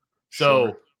 yes.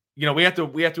 So, we have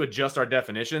to adjust our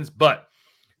definitions. But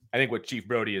I think what Chief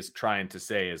Brody is trying to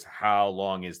say is, how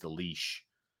long is the leash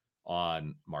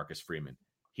on Marcus Freeman?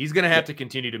 He's going to have to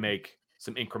continue to make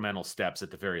some incremental steps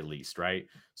at the very least, right?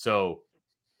 So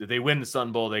if they win the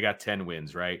Sun Bowl, they got 10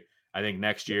 wins, right? I think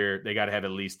next year they got to have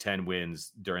at least 10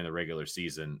 wins during the regular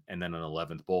season, and then an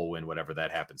 11th bowl win, whatever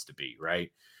that happens to be,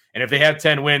 right? And if they have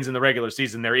 10 wins in the regular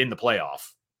season, they're in the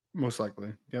playoff. Most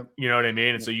likely. Yep. You know what I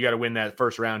mean? And so you got to win that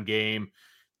first round game.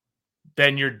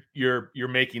 Then you're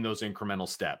making those incremental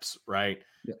steps, right?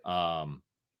 Yeah.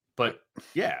 But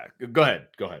yeah, go ahead.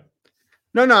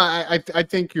 No, I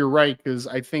think you're right, because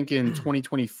I think in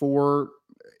 2024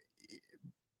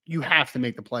 you have to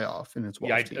make the playoff in its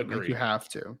 12 team. Agree. Like you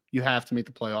have to make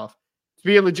the playoff to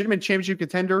be a legitimate championship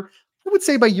contender. I would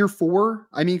say by year 4.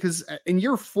 I mean, because in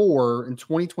year 4 in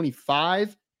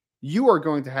 2025, you are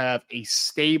going to have a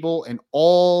stable and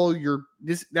all your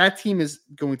that team is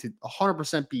going to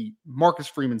 100% be Marcus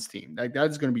Freeman's team. That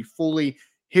is going to be fully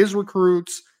his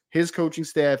recruits, his coaching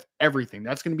staff, everything.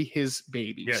 That's going to be his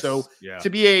baby. Yes, So yeah. to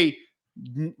be a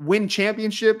win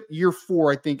championship, year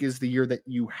 4, I think, is the year that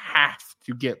you have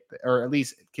to get, or at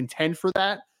least contend for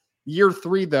that. Year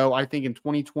 3, though, I think in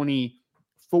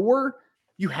 2024,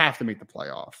 you have to make the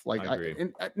playoff. Like, I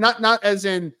agree. Not as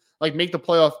in like make the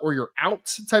playoff or you're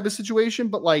out type of situation,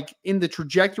 but like in the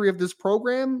trajectory of this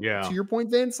program, to your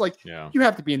point, Vince, like you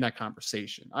have to be in that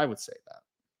conversation. I would say that.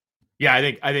 Yeah, I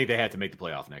think they had to make the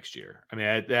playoff next year. I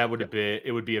mean, that would have been,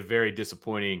 it would be a very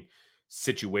disappointing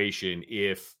situation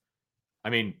if, I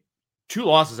mean, 2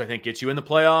 losses, I think, gets you in the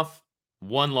playoff.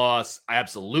 1 loss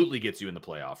absolutely gets you in the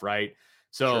playoff, right?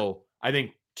 So I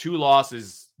think 2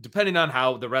 losses, depending on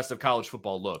how the rest of college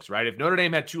football looks, right? If Notre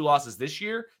Dame had 2 losses this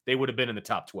year, they would have been in the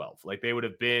top 12. Like they would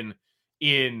have been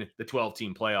in the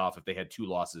 12-team playoff if they had 2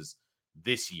 losses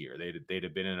this year. They'd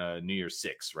have been in a New Year's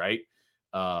 6, right?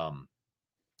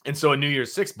 And so a New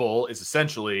Year's 6 bowl is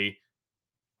essentially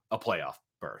a playoff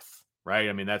berth, right?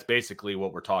 I mean, that's basically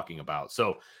what we're talking about.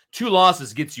 So 2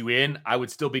 losses gets you in. I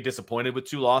would still be disappointed with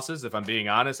 2 losses. If I'm being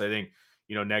honest, I think,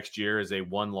 next year is a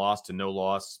 1 loss to no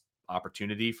loss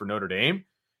opportunity for Notre Dame.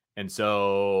 And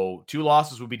so 2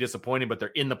 losses would be disappointing, but they're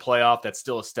in the playoff. That's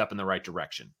still a step in the right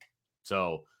direction.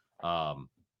 So,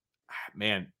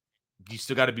 man, you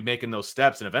still got to be making those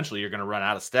steps. And eventually you're going to run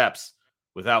out of steps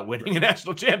without winning a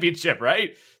national championship,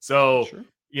 right? So,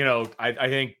 I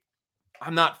think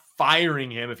I'm not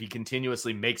firing him if he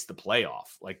continuously makes the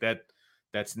playoff. Like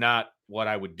that's not what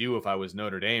I would do if I was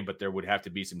Notre Dame, but there would have to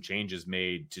be some changes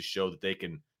made to show that they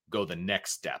can go the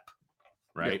next step,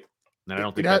 right? And I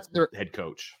don't think that's the head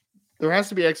coach. There has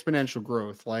to be exponential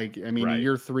growth. Like, I mean, in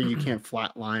year 3, you can't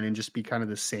flatline and just be kind of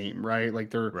the same, right?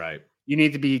 Like you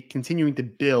need to be continuing to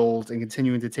build and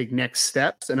continuing to take next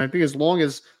steps. And I think as long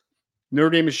as Notre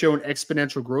Dame is showing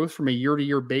exponential growth from a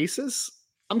year-to-year basis,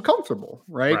 I'm comfortable,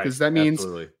 right? Because that means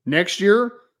next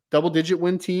year, double-digit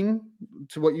win team,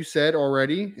 to what you said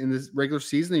already in this regular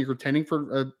season, that you're contending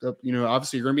for,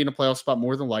 obviously you're going to be in a playoff spot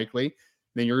more than likely.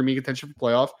 Then you're going to be in contention for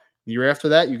playoff. The year after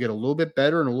that, you get a little bit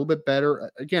better and a little bit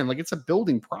better. Again, like it's a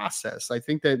building process. I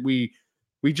think that we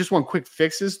just want quick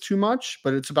fixes too much,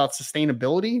 but it's about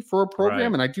sustainability for a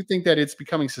program. And I do think that it's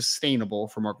becoming sustainable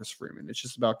for Marcus Freeman. It's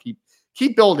just about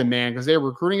keep building, man, because they're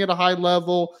recruiting at a high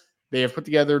level. They have put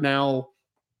together now,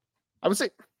 I would say,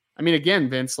 I mean,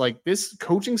 again, Vince, like this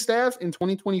coaching staff in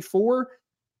 2024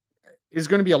 is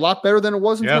going to be a lot better than it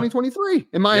was in 2023,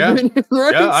 in my opinion.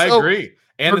 Right? Yeah, I agree.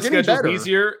 And the schedule's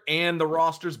easier and the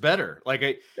roster's better.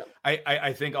 Like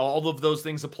I think all of those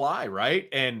things apply, right?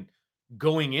 And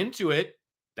going into it,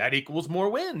 that equals more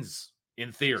wins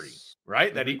in theory,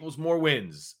 right? That equals more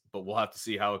wins, but we'll have to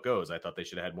see how it goes. I thought they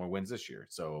should have had more wins this year.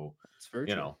 So,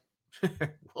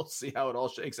 we'll see how it all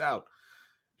shakes out.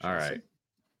 All right.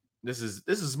 This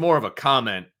is more of a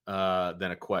comment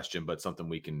than a question, but something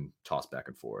we can toss back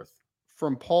and forth.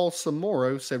 From Paul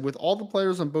Samoro said, with all the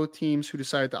players on both teams who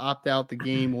decided to opt out, the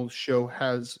game will show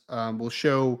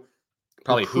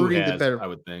probably who has, I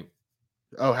would think.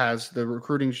 Has the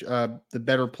recruiting the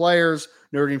better players.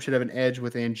 Notre Dame should have an edge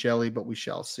with Angeli, but we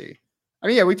shall see. I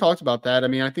mean, we talked about that. I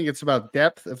mean, I think it's about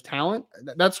depth of talent.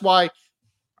 That's why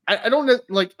I don't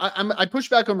like. I push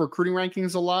back on recruiting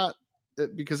rankings a lot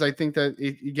because I think that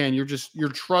you're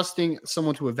trusting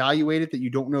someone to evaluate it that you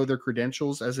don't know their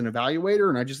credentials as an evaluator,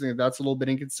 and I just think that's a little bit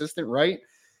inconsistent, right?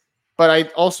 But I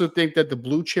also think that the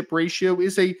blue chip ratio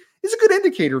is a good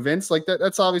indicator, Vince. Like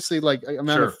that's obviously like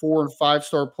amount of 4- and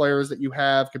 5-star players that you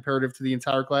have comparative to the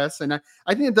entire class, and I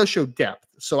think it does show depth.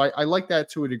 So I like that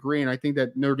to a degree, and I think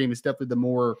that Notre Dame is definitely the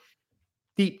more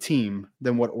deep team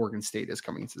than what Oregon State is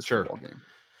coming into this football game.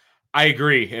 I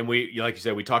agree. And like you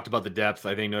said, we talked about the depth.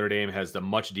 I think Notre Dame has the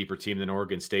much deeper team than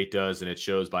Oregon State does, and it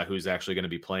shows by who's actually going to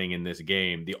be playing in this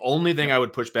game. The only thing I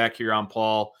would push back here on,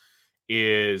 Paul,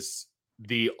 is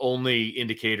the only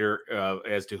indicator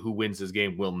as to who wins this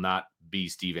game will not be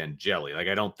Steve Angeli. Like,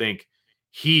 I don't think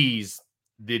he's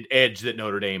the edge that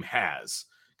Notre Dame has.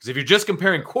 Because if you're just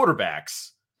comparing quarterbacks,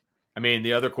 I mean,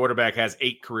 the other quarterback has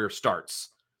 8 career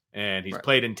starts, and he's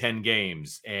played in 10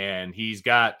 games, and he's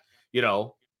got,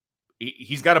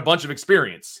 he's got a bunch of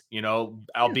experience,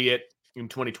 albeit in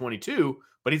 2022,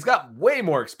 but he's got way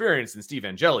more experience than Steve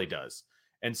Angeli does.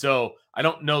 And so I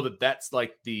don't know that that's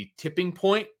like the tipping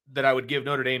point that I would give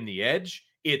Notre Dame the edge.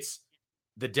 It's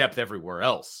the depth everywhere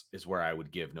else is where I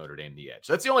would give Notre Dame the edge.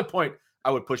 So that's the only point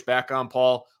I would push back on,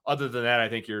 Paul. Other than that, I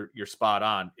think you're spot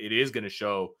on. It is going to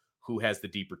show who has the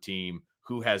deeper team,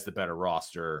 who has the better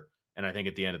roster. And I think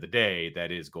at the end of the day,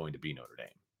 that is going to be Notre Dame.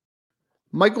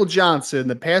 Michael Johnson,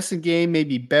 the passing game may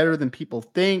be better than people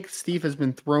think. Steve has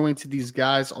been throwing to these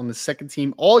guys on the second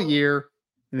team all year,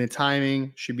 and the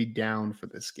timing should be down for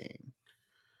this game.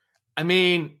 I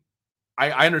mean,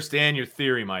 I understand your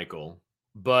theory, Michael,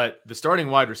 but the starting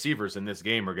wide receivers in this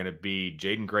game are going to be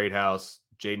Jaden Greathouse,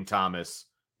 Jaden Thomas,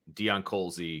 Deion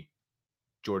Colzie,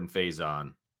 Jordan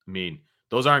Faison. I mean,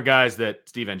 those aren't guys that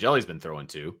Steve Angeli's been throwing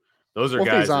to. Those are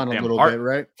guys Faison that a little bit,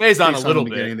 right? Faison a little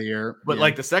bit, of the year. But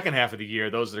like the second half of the year,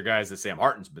 those are the guys that Sam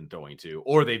Hartman's been throwing to,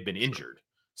 or they've been injured.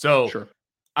 So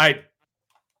the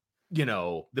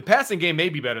passing game may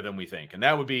be better than we think, and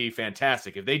that would be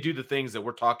fantastic. If they do the things that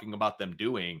we're talking about them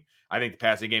doing, I think the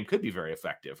passing game could be very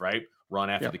effective, right? Run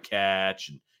after the catch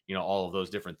and, all of those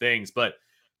different things. But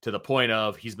to the point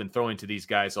of he's been throwing to these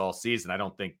guys all season, I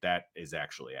don't think that is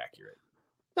actually accurate.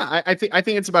 No, I think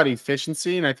it's about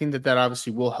efficiency, and I think that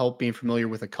obviously will help being familiar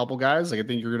with a couple guys. Like I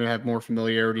think you're going to have more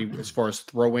familiarity as far as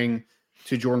throwing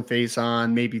to Jordan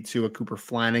Faison, maybe to a Cooper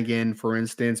Flanagan, for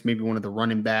instance, maybe a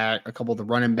couple of the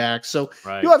running backs. So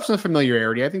you'll have some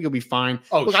familiarity. I think you'll be fine.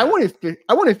 Look, sure.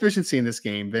 I want efficiency in this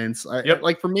game, Vince.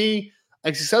 Like for me,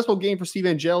 a successful game for Steve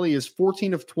Angeli is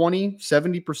 14 of 20,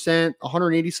 70%,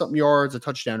 180 something yards, a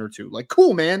touchdown or two. Like,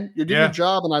 cool, man. You're doing your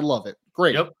job, and I love it.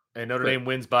 Great. Yep. And Notre Dame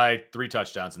wins by 3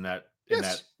 touchdowns in that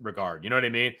regard. You know what I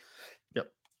mean? Yep.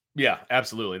 Yeah,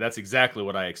 absolutely. That's exactly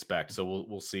what I expect. So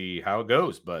we'll see how it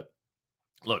goes. But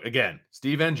look, again,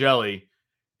 Steve Angeli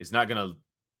is not going to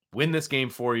win this game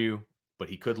for you, but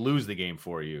he could lose the game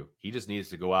for you. He just needs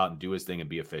to go out and do his thing and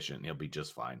be efficient, and he'll be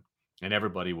just fine. And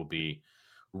everybody will be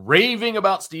raving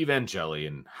about Steve Angeli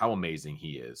and how amazing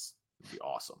he is. It'd be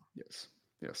awesome.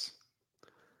 Yes.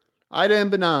 Ida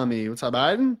and Benami. What's up,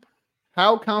 Iden?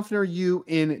 How confident are you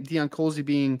in Deion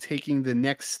Colzie taking the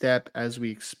next step as we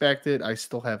expected? I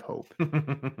still have hope.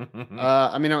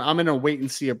 I'm in a wait and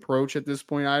see approach at this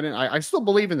point, Iden. I still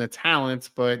believe in the talent,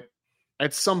 but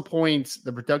at some point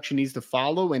the production needs to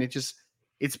follow. And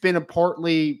it's been a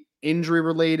partly injury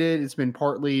related. It's been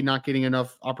partly not getting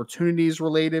enough opportunities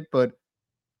related, but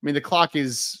the clock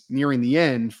is nearing the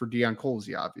end for Deion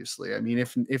Colzie, obviously.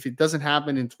 If it doesn't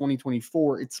happen in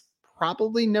 2024, it's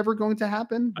probably never going to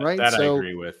happen, right? That I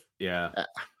agree with. Yeah.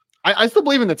 I still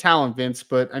believe in the talent, Vince,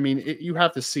 but you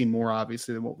have to see more,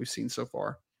 obviously, than what we've seen so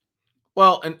far.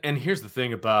 Well, and here's the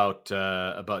thing about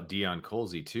Deion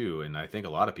Colzie too, and I think a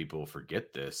lot of people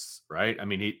forget this, right?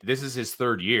 This is his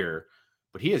third year,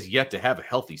 but he has yet to have a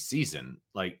healthy season.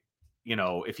 Like,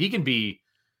 if he can be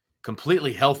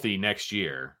completely healthy next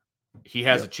year, he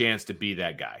has a chance to be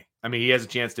that guy. He has a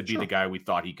chance to be the guy we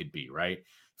thought he could be, right?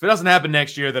 If it doesn't happen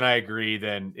next year, then I agree.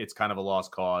 Then it's kind of a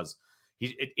lost cause.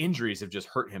 Injuries have just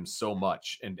hurt him so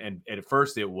much. And at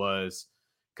first it was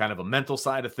kind of a mental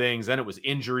side of things. Then it was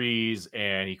injuries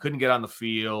and he couldn't get on the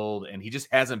field and he just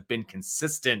hasn't been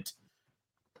consistent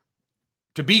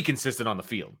to be consistent on the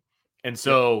field. And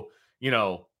so,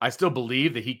 I still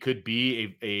believe that he could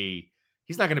be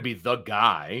he's not going to be the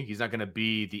guy. He's not going to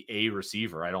be the A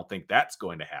receiver. I don't think that's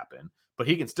going to happen, but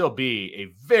he can still be a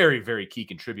very, very key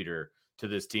contributor to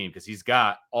this team because he's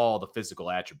got all the physical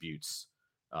attributes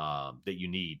that you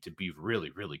need to be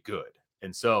really, really good.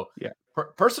 And so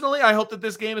personally, I hope that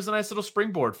this game is a nice little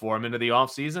springboard for him into the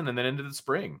offseason and then into the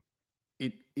spring.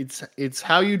 It's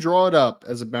how you draw it up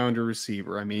as a boundary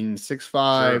receiver.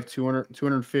 6'5",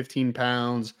 215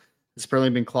 pounds. It's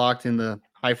apparently been clocked in the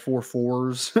high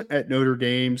 4.4s at Notre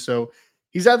Dame. So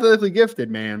he's athletically gifted,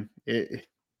 man.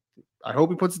 I hope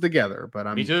he puts it together,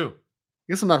 but Me too.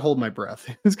 I guess I'm not holding my breath.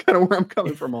 It's kind of where I'm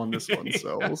coming from on this one.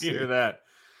 So we'll see. Hear that.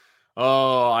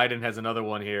 Oh, Iden has another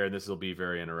one here, and this will be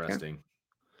very interesting.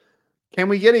 Can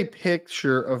we get a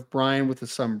picture of Brian with a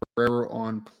sombrero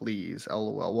on, please?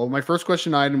 LOL. Well, my first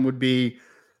question, Iden, would be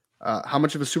how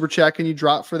much of a super chat can you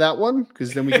drop for that one?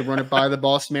 Because then we can run it by the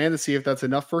boss man to see if that's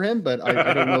enough for him. But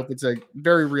I don't know if it's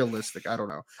very realistic. I don't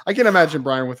know. I can imagine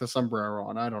Brian with a sombrero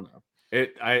on. I don't know.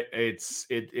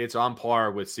 It's on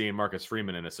par with seeing Marcus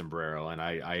Freeman in a sombrero, and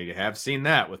I have seen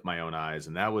that with my own eyes,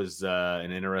 and that was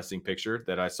an interesting picture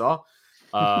that I saw.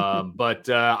 But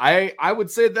I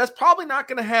would say that's probably not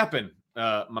going to happen,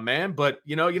 my man. But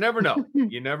you never know.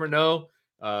 You never know.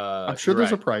 I'm sure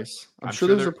there's a price. I'm sure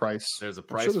there's a price. There's a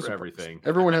price for everything.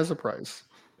 Everyone has a price.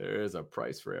 There is a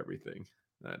price for everything.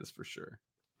 That is for sure.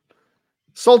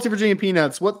 Salty Virginia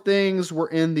Peanuts. What things were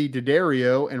in the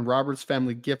D'Addario and Robert's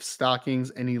family gift stockings?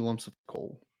 Any lumps of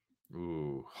coal?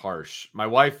 Ooh, harsh. My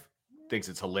wife thinks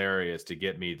it's hilarious to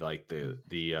get me like the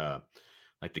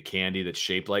candy that's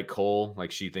shaped like coal.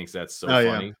 Like she thinks that's so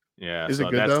funny. Yeah. Is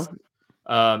it good though?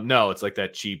 No, it's like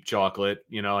that cheap chocolate.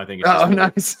 I think it's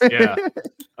nice. Yeah.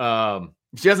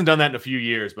 She hasn't done that in a few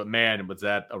years, but man, was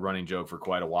that a running joke for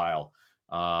quite a while.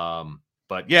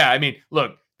 But yeah, I mean,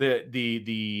 look, the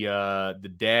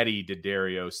daddy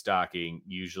D'Addario stocking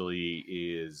usually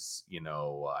is,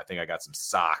 I think I got some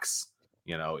socks,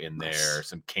 in there,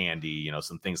 some candy,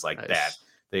 some things like that.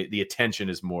 The attention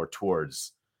is more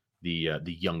towards the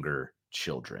younger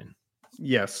children.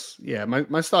 Yes. Yeah.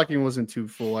 My stocking wasn't too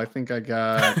full. I think I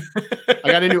got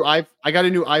a new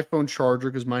iPhone charger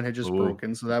because mine had just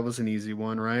broken. So that was an easy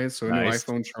one, right? So a new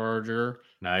iPhone charger.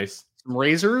 Nice. Some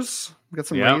razors. Got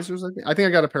some razors. I think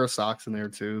I got a pair of socks in there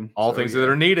too. All things that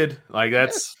are needed. Like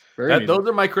that's needed. Those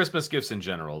are my Christmas gifts in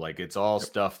general. Like it's all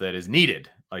stuff that is needed.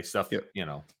 Like stuff,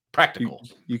 practical.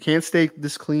 You can't stay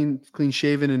this clean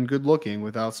shaven and good looking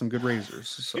without some good razors.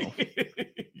 So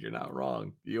you're not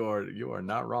wrong. You are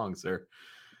not wrong, sir.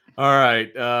 All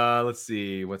right. Let's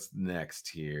see what's next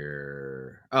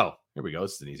here. Oh, here we go.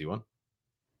 This is an easy one.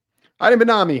 Item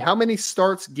Benami, how many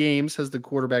starts games has the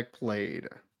quarterback played?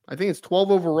 I think it's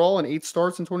 12 overall and 8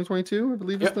 starts in 2022. I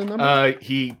believe is the number.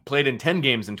 He played in 10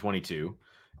 games in 22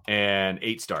 and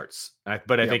 8 starts.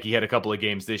 But I think he had a couple of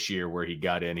games this year where he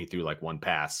got in. He threw like 1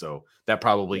 pass, so that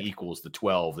probably equals the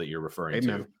 12 that you're referring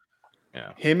to.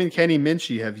 Yeah, him and Kenny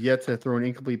Minchie have yet to throw an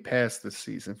incomplete pass this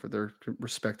season for their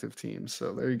respective teams.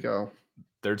 So there you go.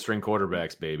 Third string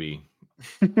quarterbacks, baby.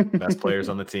 Best players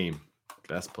on the team.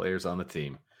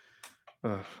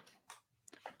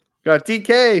 Got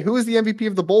DK. Who is the MVP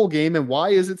of the bowl game, and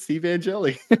why is it Steve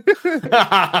Angeli? I'm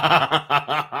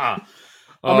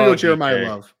gonna go Jeremiah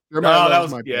Love.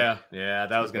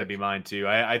 That was gonna be mine too.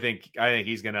 I think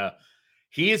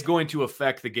he is going to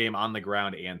affect the game on the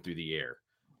ground and through the air.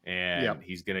 And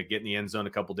he's going to get in the end zone a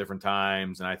couple different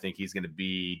times, and I think he's going to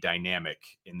be dynamic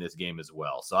in this game as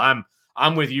well. So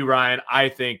I'm with you, Ryan. I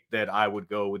think that I would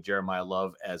go with Jeremiah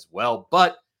Love as well.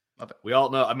 But we all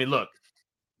know, I mean, look,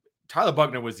 Tyler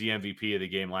Buckner was the MVP of the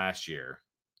game last year,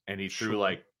 and he threw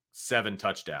like 7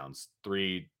 touchdowns,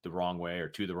 3 the wrong way or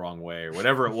 2 the wrong way or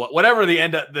whatever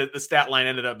the stat line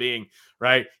ended up being,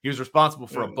 right? He was responsible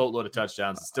for a boatload of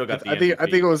touchdowns and still got the MVP. I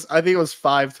think it was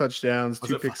 5 touchdowns,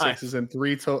 2 pick sixes, and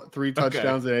 3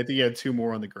 touchdowns, and I think he had 2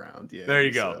 more on the ground. Yeah, there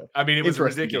you go. I mean, it was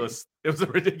ridiculous. It was a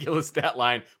ridiculous stat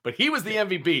line, but he was the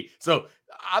MVP. So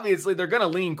obviously they're going to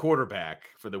lean quarterback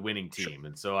for the winning team,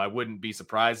 and so I wouldn't be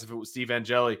surprised if it was Steve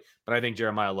Angeli, but I think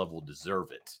Jeremiah Love will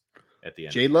deserve it at the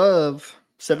end. J Love.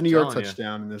 70-yard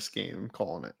touchdown in this game. I'm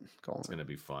calling it. It's going to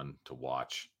be fun to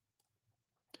watch.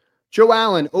 Joe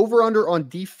Allen, over under on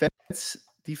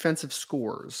defensive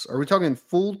scores. Are we talking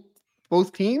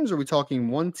both teams? Or are we talking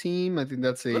one team? I think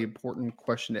that's an important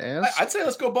question to ask. I'd say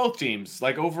let's go both teams.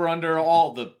 Like over under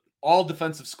all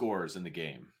defensive scores in the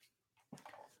game.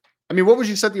 I mean, what would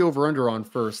you set the over under on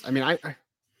first? I mean, I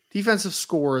defensive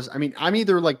scores. I mean, I'm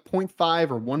either like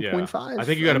 0.5 or 1.5. I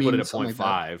think you got to put it at 0.5.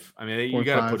 Like I mean, you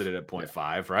got to put it at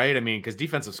 0.5, right? I mean, because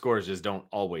defensive scores just don't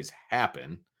always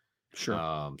happen. Sure.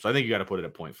 So I think you got to put it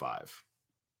at 0.5.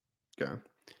 Okay.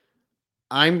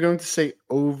 I'm going to say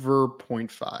over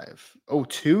 0.5. Oh,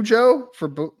 2, Joe? For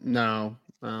both? No.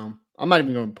 I'm not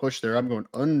even going to push there. I'm going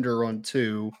under on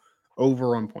 2,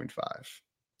 over on 0.5.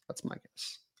 That's my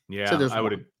guess. Yeah, so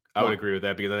I would agree with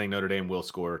that because I think Notre Dame will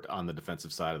score on the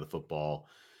defensive side of the football.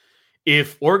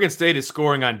 If Oregon State is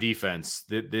scoring on defense,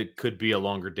 that could be a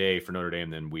longer day for Notre Dame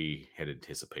than we had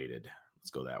anticipated. Let's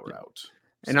go that route.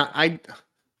 And I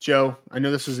Joe, I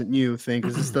know this isn't you thing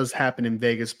because this does happen in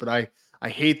Vegas, but I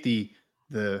hate the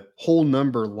whole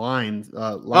number lines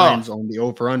on the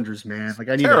over-unders, man. Like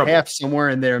I need a half somewhere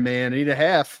in there, man. I need a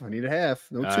half.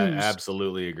 No twos. I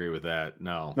absolutely agree with that.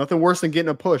 No. Nothing worse than getting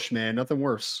a push, man. Nothing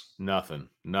worse. Nothing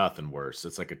worse.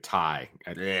 It's like a tie.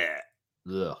 Ugh.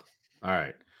 All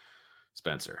right.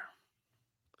 Spencer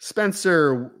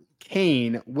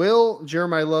Kane. Will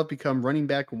Jeremiah Love become running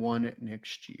back 1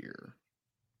 next year?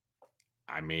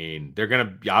 I mean, they're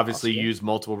going to obviously use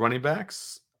multiple running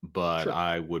backs. But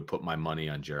I would put my money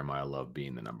on Jeremiah Love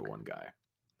being the number 1 guy.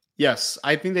 Yes,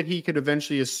 I think that he could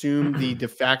eventually assume the de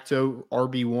facto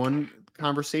RB1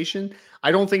 conversation.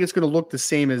 I don't think it's going to look the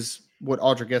same as what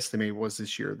Audric Estime was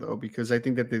this year, though, because I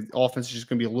think that the offense is just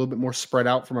going to be a little bit more spread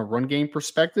out from a run game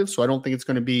perspective. So I don't think it's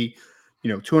going to be,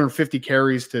 250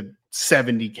 carries to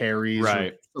 70 carries,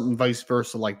 right? Or vice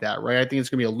versa like that, right? I think it's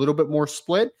going to be a little bit more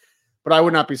split. But I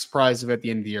would not be surprised if at the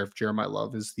end of the year, if Jeremiah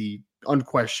Love is the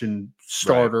unquestioned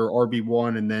starter,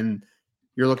 RB1, and then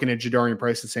you're looking at Jadarian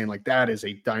Price and saying, like, that is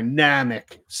a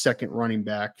dynamic second running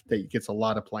back that gets a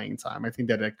lot of playing time. I think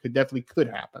that it definitely could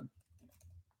happen.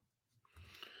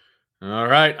 All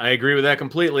right. I agree with that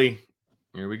completely.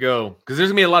 Here we go. Because there's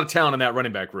going to be a lot of talent in that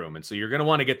running back room. And so you're going to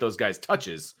want to get those guys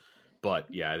touches. But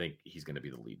yeah, I think he's going to be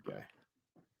the lead guy.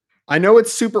 I know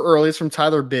it's super early. It's from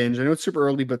Tyler Binge. I know it's super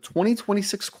early, but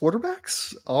 2026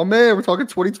 quarterbacks? Oh man, we're talking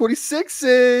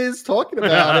 2026s. Talking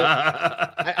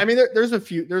about it. I mean, there's a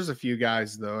few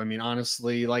guys though. I mean,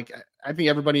 honestly, like I think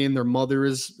everybody and their mother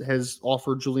has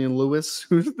offered Julian Lewis,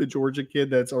 who's the Georgia kid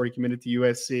that's already committed to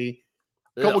USC.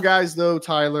 A couple guys though,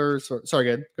 Tyler.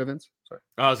 Sorry, go Vince. Sorry.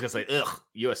 I was gonna say,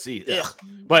 USC. Ugh.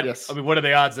 But Yes. I mean, what are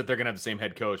the odds that they're gonna have the same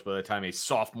head coach by the time a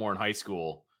sophomore in high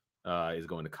school is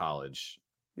going to college?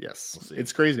 Yes, We'll see.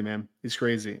 it's crazy, man. It's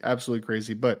crazy, absolutely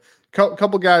crazy. But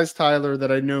couple guys, Tyler,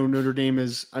 that I know Notre Dame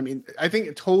is. I mean, I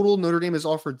think total Notre Dame has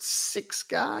offered 6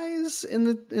 guys in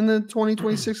the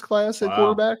 2026 class at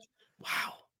quarterback.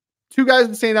 Wow. 2 guys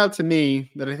that stand out to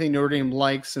me that I think Notre Dame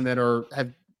likes and that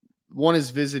have one has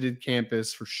visited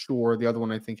campus for sure. The other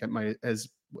one I think might as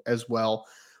well.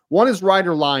 One is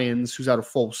Ryder Lyons, who's out of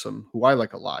Folsom, who I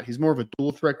like a lot. He's more of a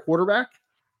dual threat quarterback.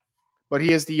 But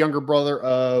he is the younger brother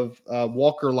of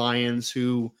Walker Lyons,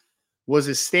 who was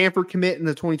a Stanford commit in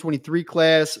the 2023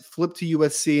 class, flipped to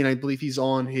USC, and I believe he's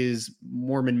on his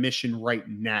Mormon mission right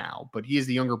now. But he is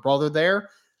the younger brother there.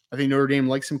 I think Notre Dame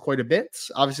likes him quite a bit.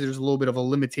 Obviously, there's a little bit of a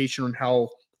limitation on how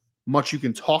much you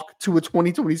can talk to a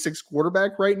 2026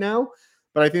 quarterback right now.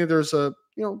 But I think that there's a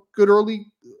good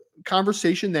early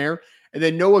conversation there. And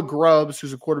then Noah Grubbs,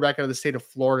 who's a quarterback out of the state of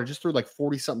Florida, just threw like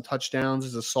 40-something touchdowns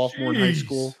as a sophomore in high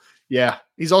school. Yeah,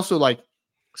 he's also like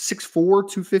 6'4",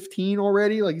 215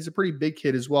 already. Like he's a pretty big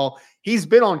kid as well. He's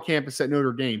been on campus at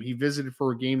Notre Dame. He visited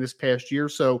for a game this past year.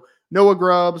 So Noah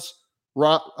Grubbs,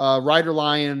 Ryder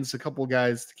Lyons, a couple of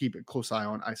guys to keep a close eye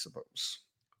on, I suppose.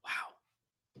 Wow.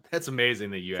 That's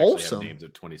amazing that you actually have names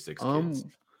of 26 kids.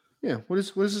 Yeah, what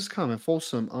is this comment?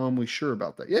 Folsom. We sure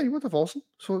about that. Yeah, he went to Folsom.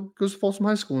 So goes to Folsom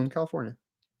High School in California.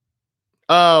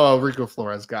 Oh, Rico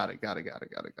Flores. Got it.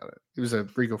 It was a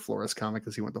Rico Flores comic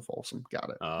because he went to Folsom. Got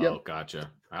it. Oh,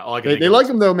 Gotcha. They like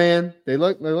him though, man. They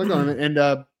like him.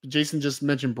 And Jason just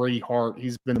mentioned Brady Hart.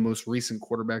 He's been the most recent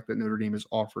quarterback that Notre Dame has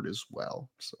offered as well.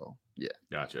 So yeah,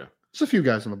 gotcha. Just a few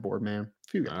guys on the board, man. A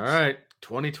few guys. All right,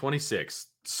 2026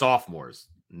 sophomores,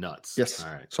 nuts. Yes.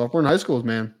 All right, sophomore in high schools,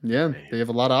 man. Yeah, man. They have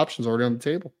a lot of options already on the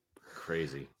table.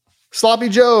 Crazy. Sloppy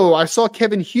Joe. I saw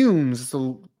Kevin Humes,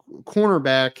 the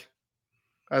cornerback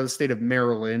out of the state of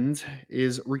Maryland,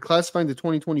 is reclassifying to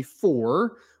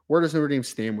 2024. Where does Notre Dame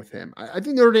stand with him? I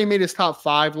think Notre Dame made his top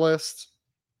 5 list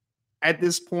at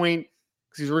this point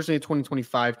because he's originally a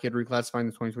 2025 kid reclassifying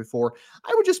to 2024.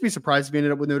 I would just be surprised if he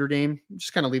ended up with Notre Dame.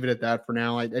 Just kind of leave it at that for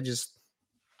now. I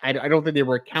don't think they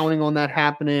were counting on that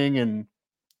happening, and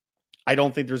I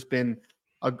don't think there's been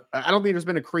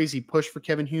a crazy push for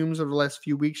Kevin Humes over the last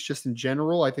few weeks. Just in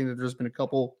general, I think that there's been a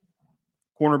couple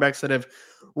cornerbacks that have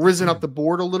risen up the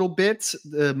board a little bit.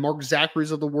 The Mark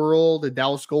Zachary's of the world, the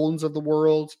Dallas Goldens of the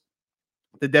world,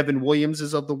 the Devin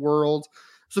Williamses of the world.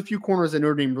 There's a few corners that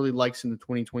Notre Dame really likes in the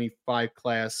 2025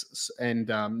 class. And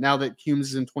now that Humes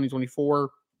is in 2024,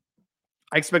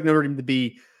 I expect Notre Dame to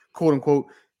be, quote unquote,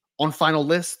 on final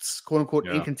lists, quote unquote,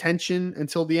 in contention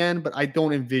until the end. But I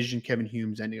don't envision Kevin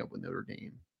Humes ending up with Notre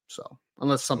Dame. So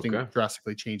unless something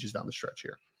drastically changes down the stretch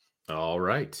here. All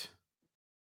right.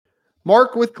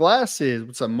 Mark with glasses.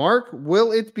 What's up, Mark?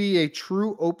 Will it be a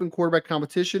true open quarterback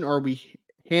competition, or are we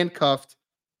handcuffed,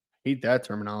 hate that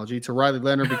terminology, to Riley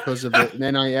Leonard because of the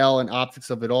NIL and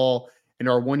optics of it all, and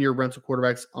our one-year rental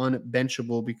quarterbacks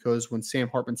unbenchable because when Sam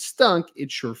Hartman stunk,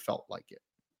 it sure felt like it?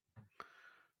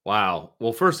 Wow.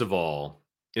 Well, first of all,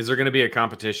 is there going to be a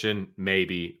competition?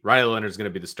 Maybe. Riley Leonard's going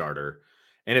to be the starter.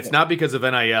 And it's not because of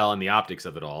NIL and the optics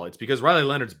of it all. It's because Riley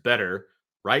Leonard's better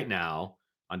right now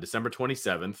on December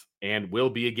 27th and will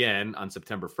be again on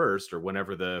September 1st or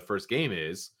whenever the first game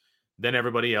is than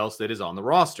everybody else that is on the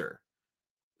roster.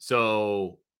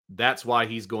 So that's why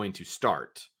he's going to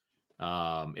start.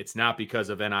 It's not because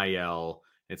of NIL.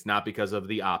 It's not because of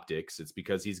the optics. It's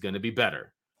because he's going to be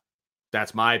better.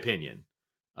 That's my opinion.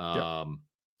 And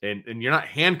you're not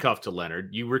handcuffed to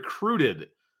Leonard. You recruited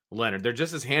Leonard. They're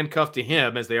just as handcuffed to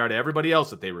him as they are to everybody else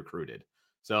that they recruited.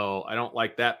 So I don't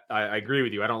like that. I agree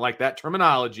with you. I don't like that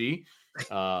terminology.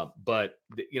 But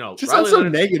just sounds so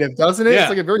negative, doesn't it? Yeah, it's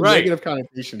like a very negative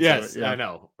connotation. Yes, to it. Yeah. I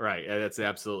know. Right. That's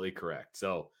absolutely correct.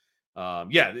 So,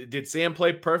 did Sam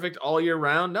play perfect all year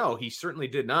round? No, he certainly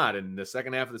did not. And the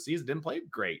second half of the season didn't play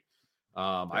great.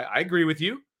 I agree with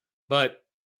you. But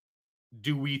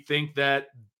do we think that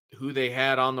who they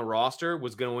had on the roster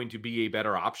was going to be a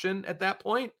better option at that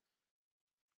point?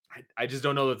 I just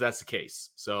don't know if that's the case.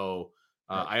 So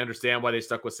I understand why they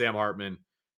stuck with Sam Hartman.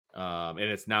 And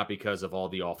it's not because of all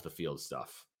the off the field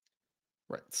stuff.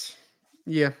 Right.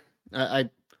 Yeah. I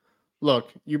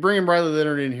look, you bring in Riley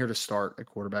Leonard in here to start at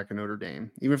quarterback in Notre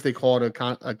Dame. Even if they call it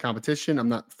a competition, I'm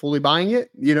not fully buying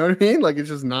it. You know what I mean? Like, it's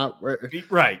just not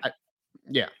Right.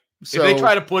 Yeah. If they So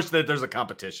try to push that there's a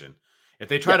competition, if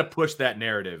they try yeah, to push that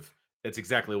narrative, it's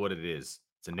exactly what it is.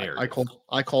 It's a I narrative.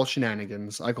 call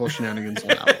shenanigans. I call shenanigans on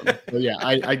that one. So yeah,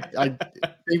 I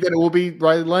think that it will be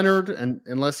Riley Leonard, and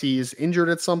unless he is injured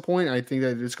at some point, I think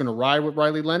that it's going to ride with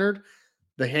Riley Leonard.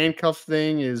 The handcuff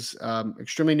thing is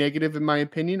extremely negative in my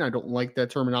opinion. I don't like that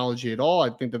terminology at all.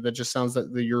 I think that just sounds that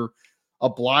you're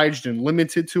obliged and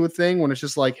limited to a thing when it's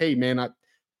just like, hey man, I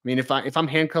mean, if I'm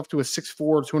handcuffed to a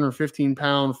 6'4",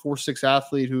 215-pound, 4'6"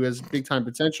 athlete who has big time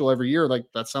potential every year, like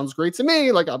that sounds great to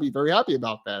me. Like I'll be very happy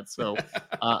about that. So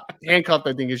handcuffed,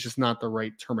 I think, is just not the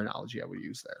right terminology I would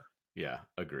use there. Yeah,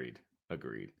 agreed.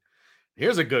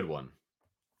 Here's a good one.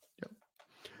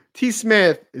 T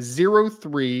Smith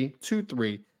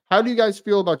 0323. How do you guys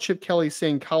feel about Chip Kelly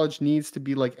saying college needs to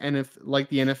be like the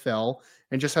NFL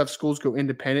and just have schools go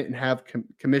independent and have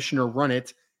commissioner run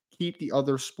it? Keep the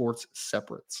other sports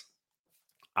separate.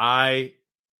 I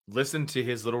listened to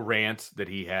his little rant that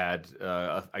he had.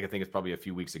 I think it's probably a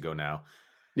few weeks ago now.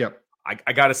 Yep.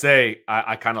 I got to say,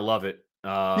 I kind of love it.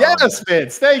 Yes,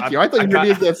 Vince. Thank you. I thought you were going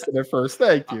to be against it at first.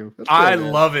 Thank you. I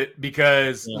love it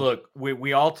because look,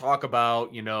 we all talk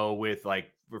about, with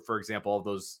like, for example, all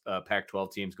those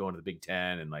Pac-12 teams going to the Big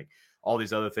Ten and like all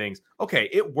these other things. Okay,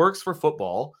 it works for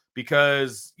football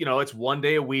because, it's one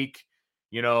day a week.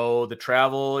 The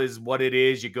travel is what it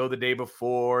is. You go the day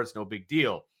before. It's no big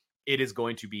deal. It is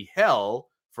going to be hell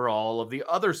for all of the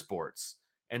other sports.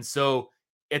 And so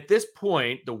at this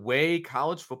point, the way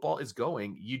college football is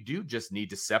going, you do just need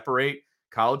to separate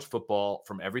college football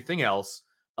from everything else,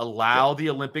 allow the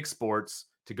Olympic sports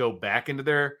to go back into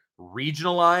their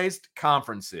regionalized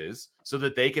conferences so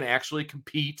that they can actually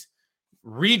compete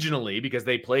regionally because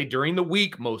they play during the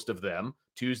week, most of them,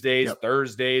 Tuesdays,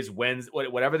 Thursdays, Wednesdays,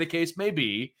 whatever the case may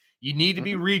be. You need to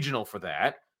be regional for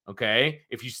that, okay?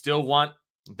 If you still want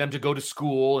them to go to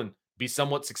school and be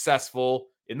somewhat successful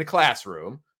in the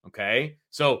classroom, okay?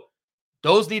 So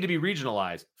those need to be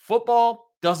regionalized.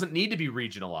 Football doesn't need to be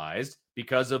regionalized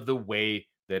because of the way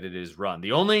that it is run.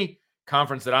 The only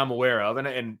conference that I'm aware of,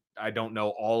 and I don't know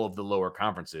all of the lower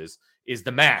conferences, is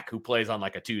the MAC, who plays on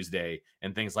like a Tuesday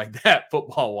and things like that,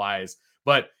 football-wise.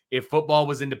 But if football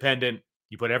was independent,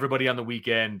 you put everybody on the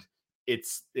weekend, it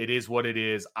is what it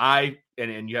is. And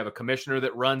you have a commissioner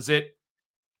that runs it.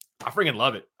 I freaking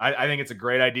love it. I think it's a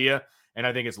great idea, and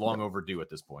I think it's long overdue at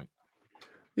this point.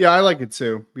 Yeah, I like it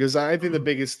too, because I think the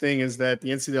biggest thing is that the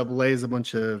NCAA is a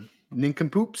bunch of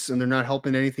nincompoops and they're not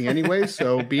helping anything anyway.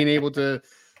 So being able to,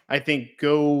 I think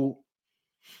that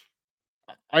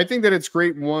it's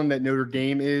great, one, that Notre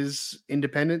Dame is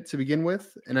independent to begin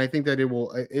with. And I think that it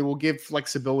will give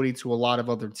flexibility to a lot of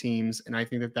other teams. And I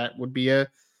think that would be if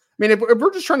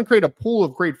we're just trying to create a pool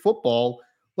of great football,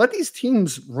 let these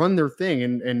teams run their thing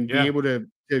and be able to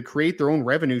create their own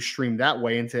revenue stream that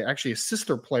way and to actually assist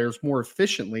their players more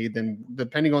efficiently than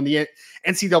depending on the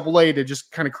NCAA to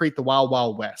just kind of create the wild,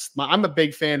 wild west. I'm a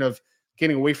big fan of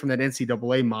getting away from that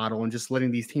NCAA model and just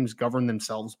letting these teams govern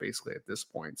themselves basically at this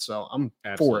point. So I'm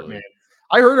for it, man.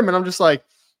 I heard him and I'm just like,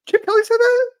 Chip Kelly said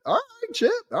that? All right,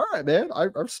 Chip. All right, man. I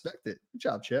respect it. Good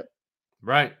job, Chip.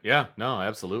 Right. Yeah, no,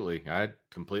 absolutely. I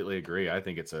completely agree. I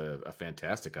think it's a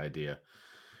fantastic idea.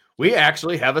 We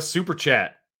actually have a super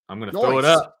chat. I'm going to throw it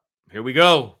up. Here we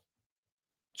go.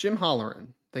 Jim Holleran.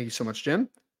 Thank you so much, Jim.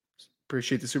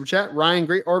 Appreciate the super chat. Ryan,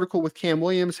 great article with Cam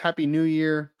Williams. Happy New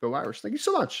Year. Go Irish. Thank you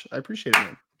so much. I appreciate it,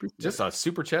 man. A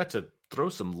super chat to throw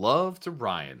some love to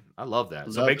Ryan. I love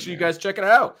that. So make sure you guys check it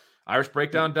out.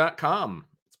 IrishBreakdown.com.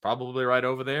 It's probably right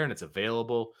over there, and it's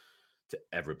available to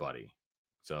everybody.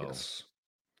 So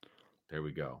there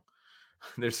we go.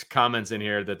 There's comments in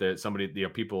here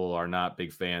that people are not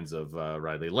big fans of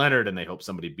Riley Leonard, and they hope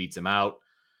somebody beats him out.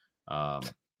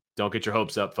 Don't get your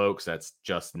hopes up, folks. That's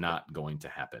just not going to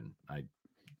happen. I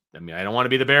don't want to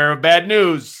be the bearer of bad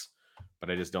news, but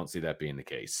I just don't see that being the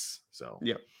case. So,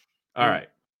 all right.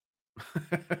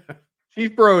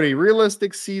 Chief Brody,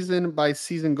 realistic season by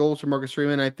season goals for Marcus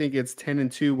Freeman. I think it's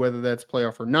 10-2, whether that's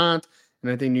playoff or not.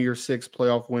 And I think New Year's 6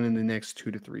 playoff win in the next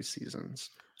 2 to 3 seasons.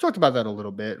 Talked about that a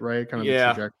little bit, right? Kind of the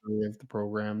trajectory of the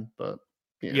program, but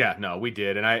no, we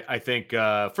did. And I think,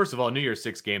 first of all, New Year's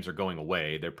 6 games are going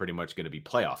away. They're pretty much going to be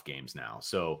playoff games now.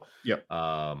 So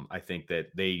I think that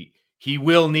he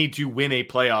will need to win a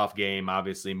playoff game,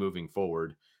 obviously, moving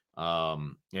forward.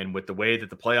 And with the way that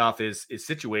the playoff is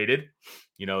situated,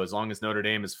 as long as Notre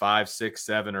Dame is 5, 6,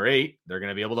 7, or 8, they're going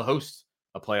to be able to host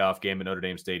a playoff game at Notre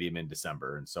Dame Stadium in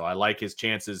December. And so I like his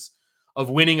chances of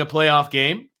winning a playoff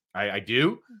game. I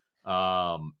do.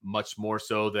 Much more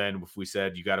so than if we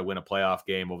said you got to win a playoff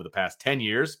game over the past 10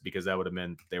 years, because that would have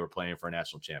meant they were playing for a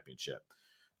national championship.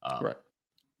 Right.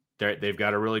 They've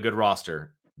got a really good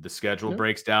roster. The schedule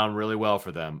breaks down really well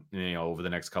for them, over the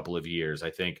next couple of years. I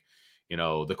think,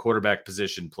 the quarterback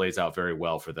position plays out very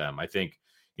well for them. I think,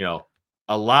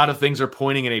 a lot of things are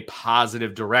pointing in a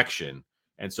positive direction.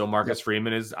 And so Marcus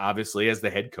Freeman is obviously, as the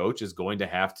head coach, is going to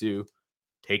have to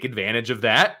take advantage of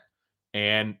that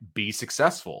and be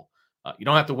successful. You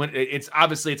don't have to win. It's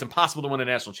impossible to win a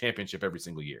national championship every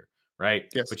single year, right?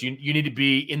 Yes. But you need to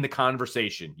be in the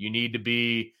conversation. You need to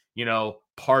be,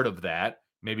 part of that.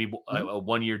 Maybe a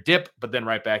 1-year dip, but then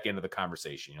right back into the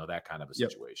conversation, that kind of a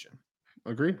situation.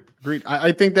 Agreed.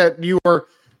 I think that you are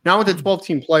now with the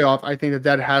 12-team playoff. I think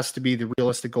that has to be the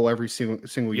realistic goal every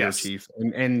single year, Chief.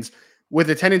 And with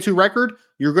a 10-2 record,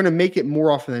 you're going to make it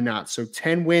more often than not. So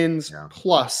 10 wins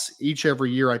plus each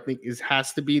every year, I think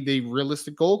has to be the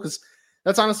realistic goal, because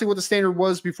that's honestly what the standard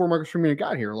was before Marcus Freeman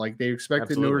got here. Like, they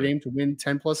expected Notre Dame to win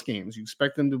 10 plus games. You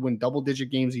expect them to win double-digit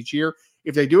games each year.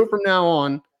 If they do it from now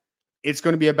on, it's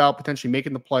going to be about potentially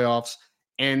making the playoffs.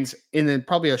 And in then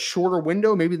probably a shorter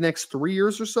window, maybe the next 3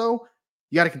 years or so,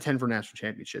 you got to contend for a national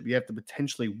championship. You have to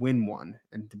potentially win one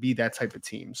and to be that type of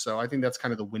team. So I think that's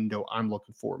kind of the window I'm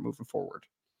looking for moving forward.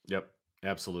 Yep,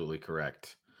 absolutely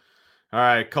correct. All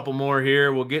right, a couple more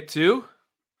here we'll get to.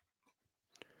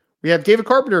 We have David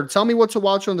Carpenter. Tell me what to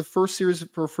watch on the first series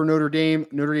for Notre Dame.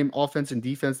 Notre Dame offense and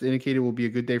defense indicated will be a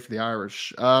good day for the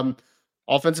Irish.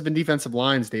 Offensive and defensive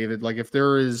lines, David. Like, if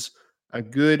there is a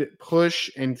good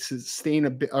push and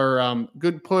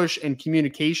good push and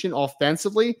communication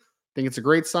offensively, I think it's a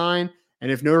great sign.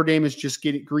 And if Notre Dame is just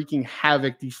wreaking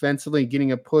havoc defensively,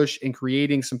 getting a push and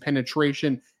creating some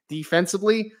penetration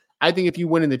defensively, I think if you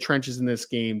win in the trenches in this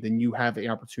game, then you have the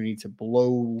opportunity to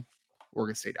blow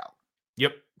Oregon State out.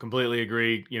 Yep, completely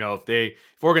agree. If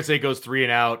Oregon State goes 3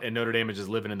 and out and Notre Dame is just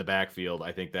living in the backfield,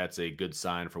 I think that's a good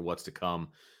sign for what's to come.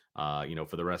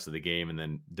 For the rest of the game. And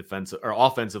then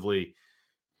offensively,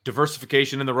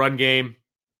 diversification in the run game,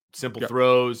 simple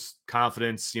throws,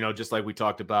 confidence, just like we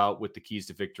talked about with the keys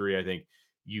to victory. I think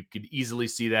you could easily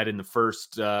see that in the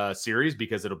first series,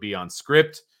 because it'll be on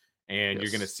script, and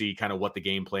you're going to see kind of what the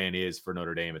game plan is for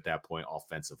Notre Dame at that point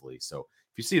offensively. So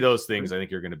if you see those things, I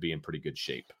think you're going to be in pretty good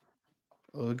shape.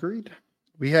 Agreed.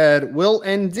 We had Will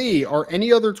ND. Are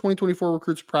any other 2024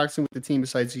 recruits practicing with the team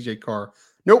besides CJ Carr?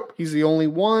 Nope, he's the only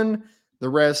one. The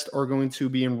rest are going to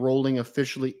be enrolling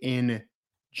officially in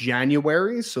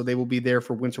January, so they will be there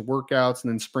for winter workouts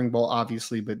and then spring ball,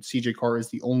 obviously. But CJ Carr is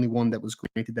the only one that was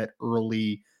granted that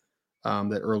early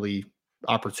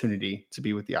opportunity to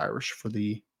be with the Irish for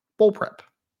the bowl prep.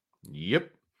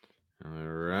 Yep. All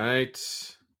right.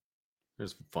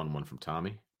 There's a fun one from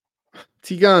Tommy.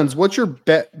 T Guns, what's your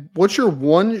bet? What's your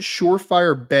one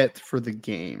surefire bet for the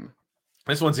game?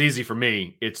 This one's easy for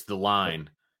me. It's the line.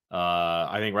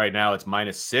 I think right now it's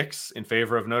 -6 in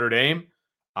favor of Notre Dame.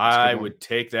 I would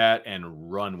take that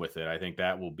and run with it. I think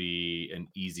that will be an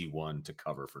easy one to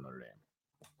cover for Notre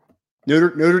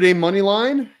Dame. Notre Dame money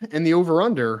line and the over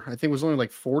under, I think, was only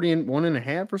like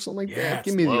 41.5 or something like that.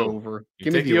 Give me the over.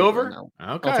 Give me the over.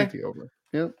 Okay. I'll take the over.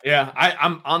 Yeah.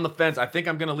 I'm on the fence. I think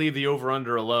I'm going to leave the over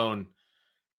under alone,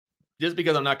 just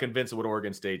because I'm not convinced of what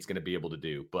Oregon State's going to be able to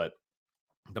do. But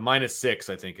the -6,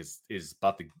 I think, is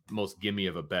about the most gimme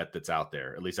of a bet that's out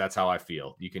there. At least that's how I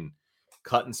feel. You can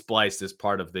cut and splice this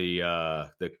part of the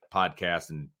podcast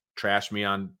and trash me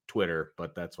on Twitter,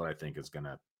 but that's what I think is going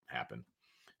to happen.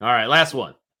 All right, last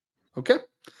one. Okay.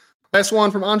 Last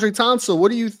one from Andre Tonsel. What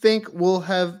do you think will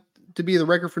have to be the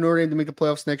record for Notre Dame to make the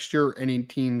playoffs next year? Any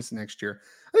teams next year?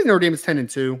 I think Notre Dame is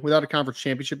 10-2. Without a conference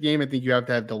championship game, I think you have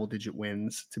to have double-digit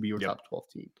wins to be your top 12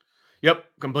 team. Yep,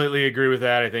 completely agree with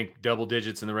that. I think double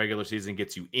digits in the regular season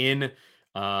gets you in.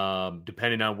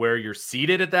 Depending on where you're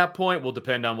seated at that point will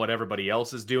depend on what everybody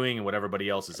else is doing and what everybody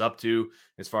else is up to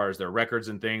as far as their records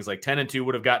and things. Like 10-2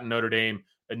 would have gotten Notre Dame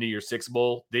a New Year's Six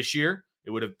bowl this year. It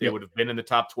would have been in the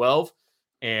top 12,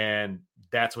 and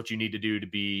that's what you need to do to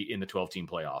be in the 12-team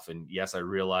playoff. And yes, I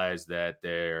realize that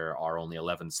there are only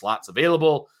 11 slots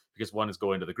available because one is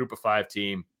going to the Group of 5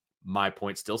 team. My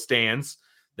point still stands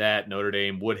that Notre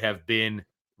Dame would have been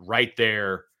right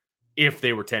there if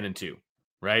they were 10-2,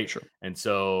 right? Sure. And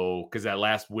so, because that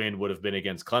last win would have been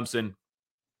against Clemson,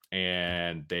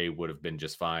 and they would have been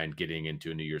just fine getting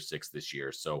into a New Year's Six this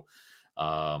year. So,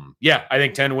 I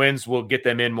think 10 wins will get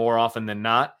them in more often than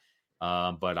not.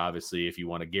 But obviously, if you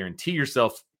want to guarantee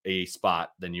yourself a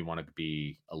spot, then you want to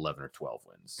be 11 or 12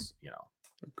 wins.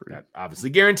 That obviously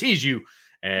guarantees you.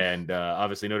 And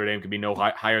obviously, Notre Dame could be no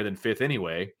higher than 5th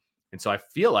anyway. And so I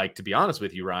feel like, to be honest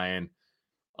with you, Ryan,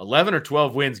 11 or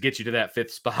 12 wins get you to that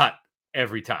 5th spot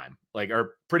every time, like,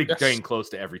 are pretty dang close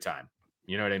to every time.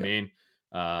 You know what I mean?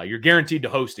 You're guaranteed to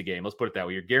host a game. Let's put it that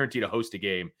way. You're guaranteed to host a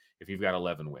game if you've got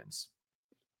 11 wins.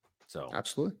 So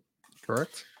absolutely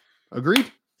correct.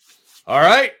 Agreed. All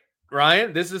right,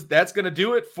 Ryan, that's going to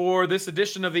do it for this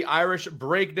edition of the Irish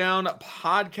Breakdown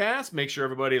podcast. Make sure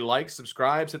everybody likes,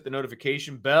 subscribes, hit the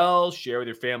notification bell, share with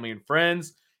your family and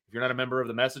friends. If you're not a member of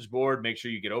the message board, make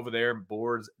sure you get over there,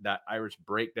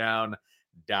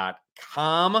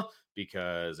 boards.irishbreakdown.com,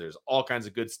 because there's all kinds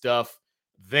of good stuff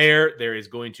there. There is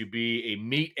going to be a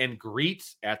meet and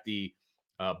greet at the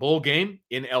bowl game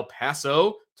in El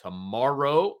Paso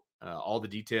tomorrow. All the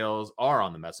details are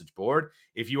on the message board.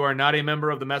 If you are not a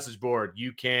member of the message board,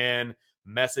 you can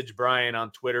message Brian on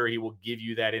Twitter. He will give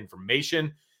you that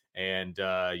information, and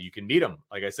you can meet him.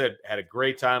 Like I said, had a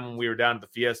great time when we were down at the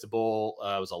Fiesta Bowl.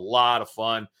 It was a lot of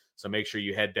fun, so make sure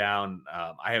you head down.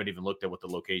 I haven't even looked at what the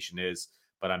location is,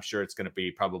 but I'm sure it's going to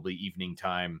be probably evening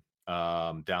time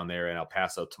down there in El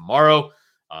Paso tomorrow.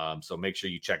 So make sure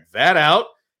you check that out.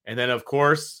 And then, of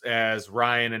course, as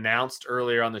Ryan announced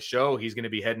earlier on the show, he's going to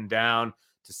be heading down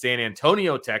to San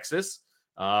Antonio, Texas.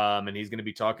 And he's going to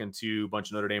be talking to a bunch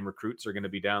of Notre Dame recruits who are going to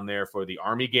be down there for the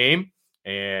Army game.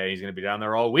 And he's going to be down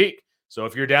there all week. So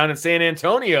if you're down in San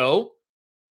Antonio,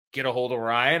 get a hold of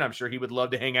Ryan. I'm sure he would love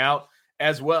to hang out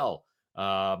as well.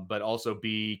 But also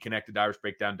be connected to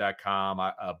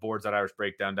irishbreakdown.com,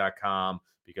 boards.irishbreakdown.com,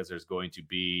 because there's going to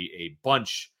be a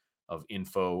bunch of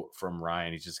info from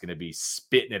Ryan. He's just going to be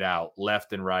spitting it out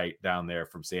left and right down there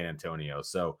from San Antonio.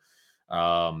 So,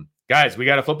 guys, we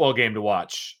got a football game to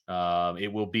watch.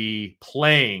 It will be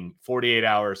playing 48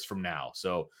 hours from now.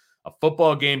 So a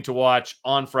football game to watch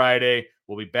on Friday.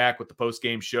 We'll be back with the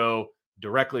post-game show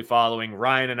directly following.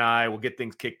 Ryan and I will get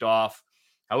things kicked off.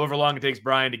 However long it takes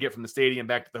Brian to get from the stadium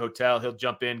back to the hotel, he'll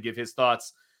jump in, give his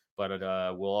thoughts. But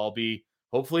we'll all be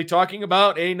hopefully talking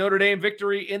about a Notre Dame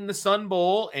victory in the Sun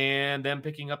Bowl and them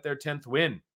picking up their 10th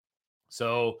win.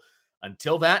 So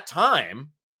until that time,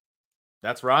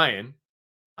 that's Ryan.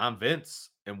 I'm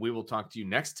Vince, and we will talk to you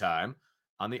next time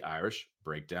on the Irish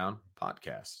Breakdown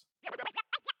podcast.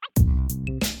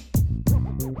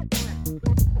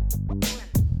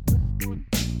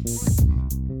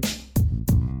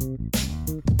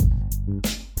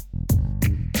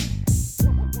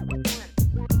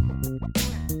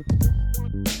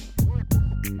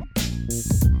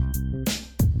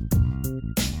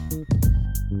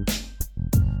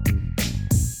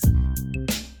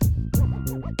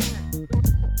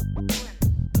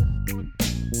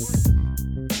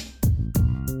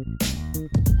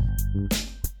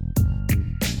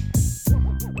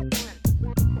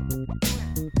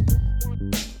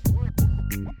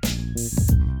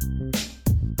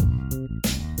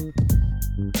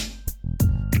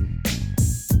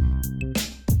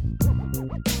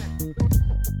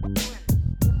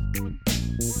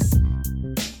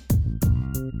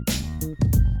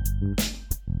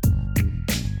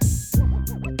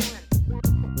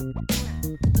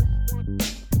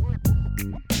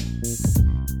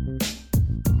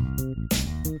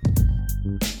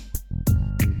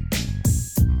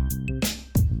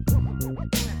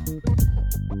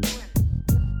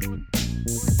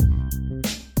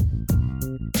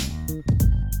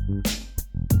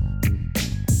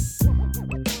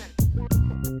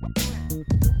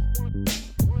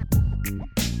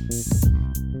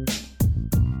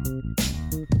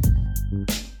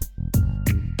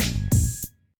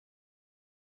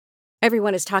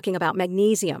 Everyone is talking about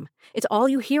magnesium. It's all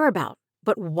you hear about.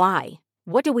 But why?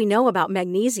 What do we know about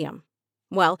magnesium?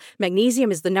 Well,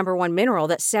 magnesium is the #1 mineral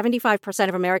that 75%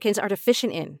 of Americans are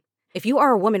deficient in. If you are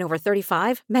a woman over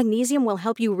 35, magnesium will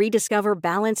help you rediscover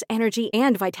balance, energy,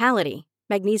 and vitality.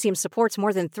 Magnesium supports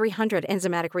more than 300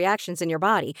 enzymatic reactions in your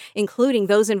body, including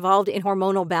those involved in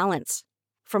hormonal balance.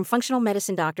 From functional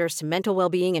medicine doctors to mental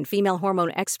well-being and female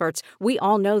hormone experts, we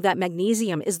all know that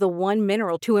magnesium is the one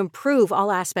mineral to improve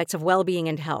all aspects of well-being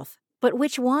and health. But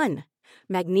which one?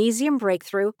 Magnesium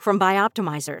Breakthrough from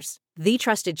Bioptimizers, the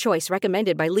trusted choice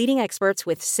recommended by leading experts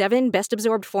with 7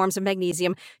 best-absorbed forms of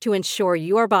magnesium to ensure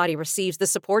your body receives the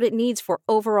support it needs for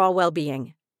overall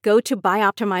well-being. Go to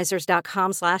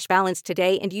bioptimizers.com/balance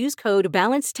today and use code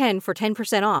BALANCE10 for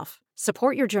 10% off.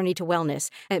 Support your journey to wellness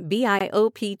at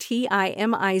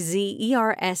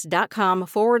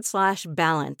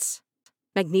bioptimizers.com/balance.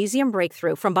 Magnesium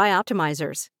Breakthrough from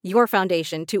Bioptimizers, your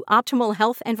foundation to optimal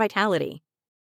health and vitality.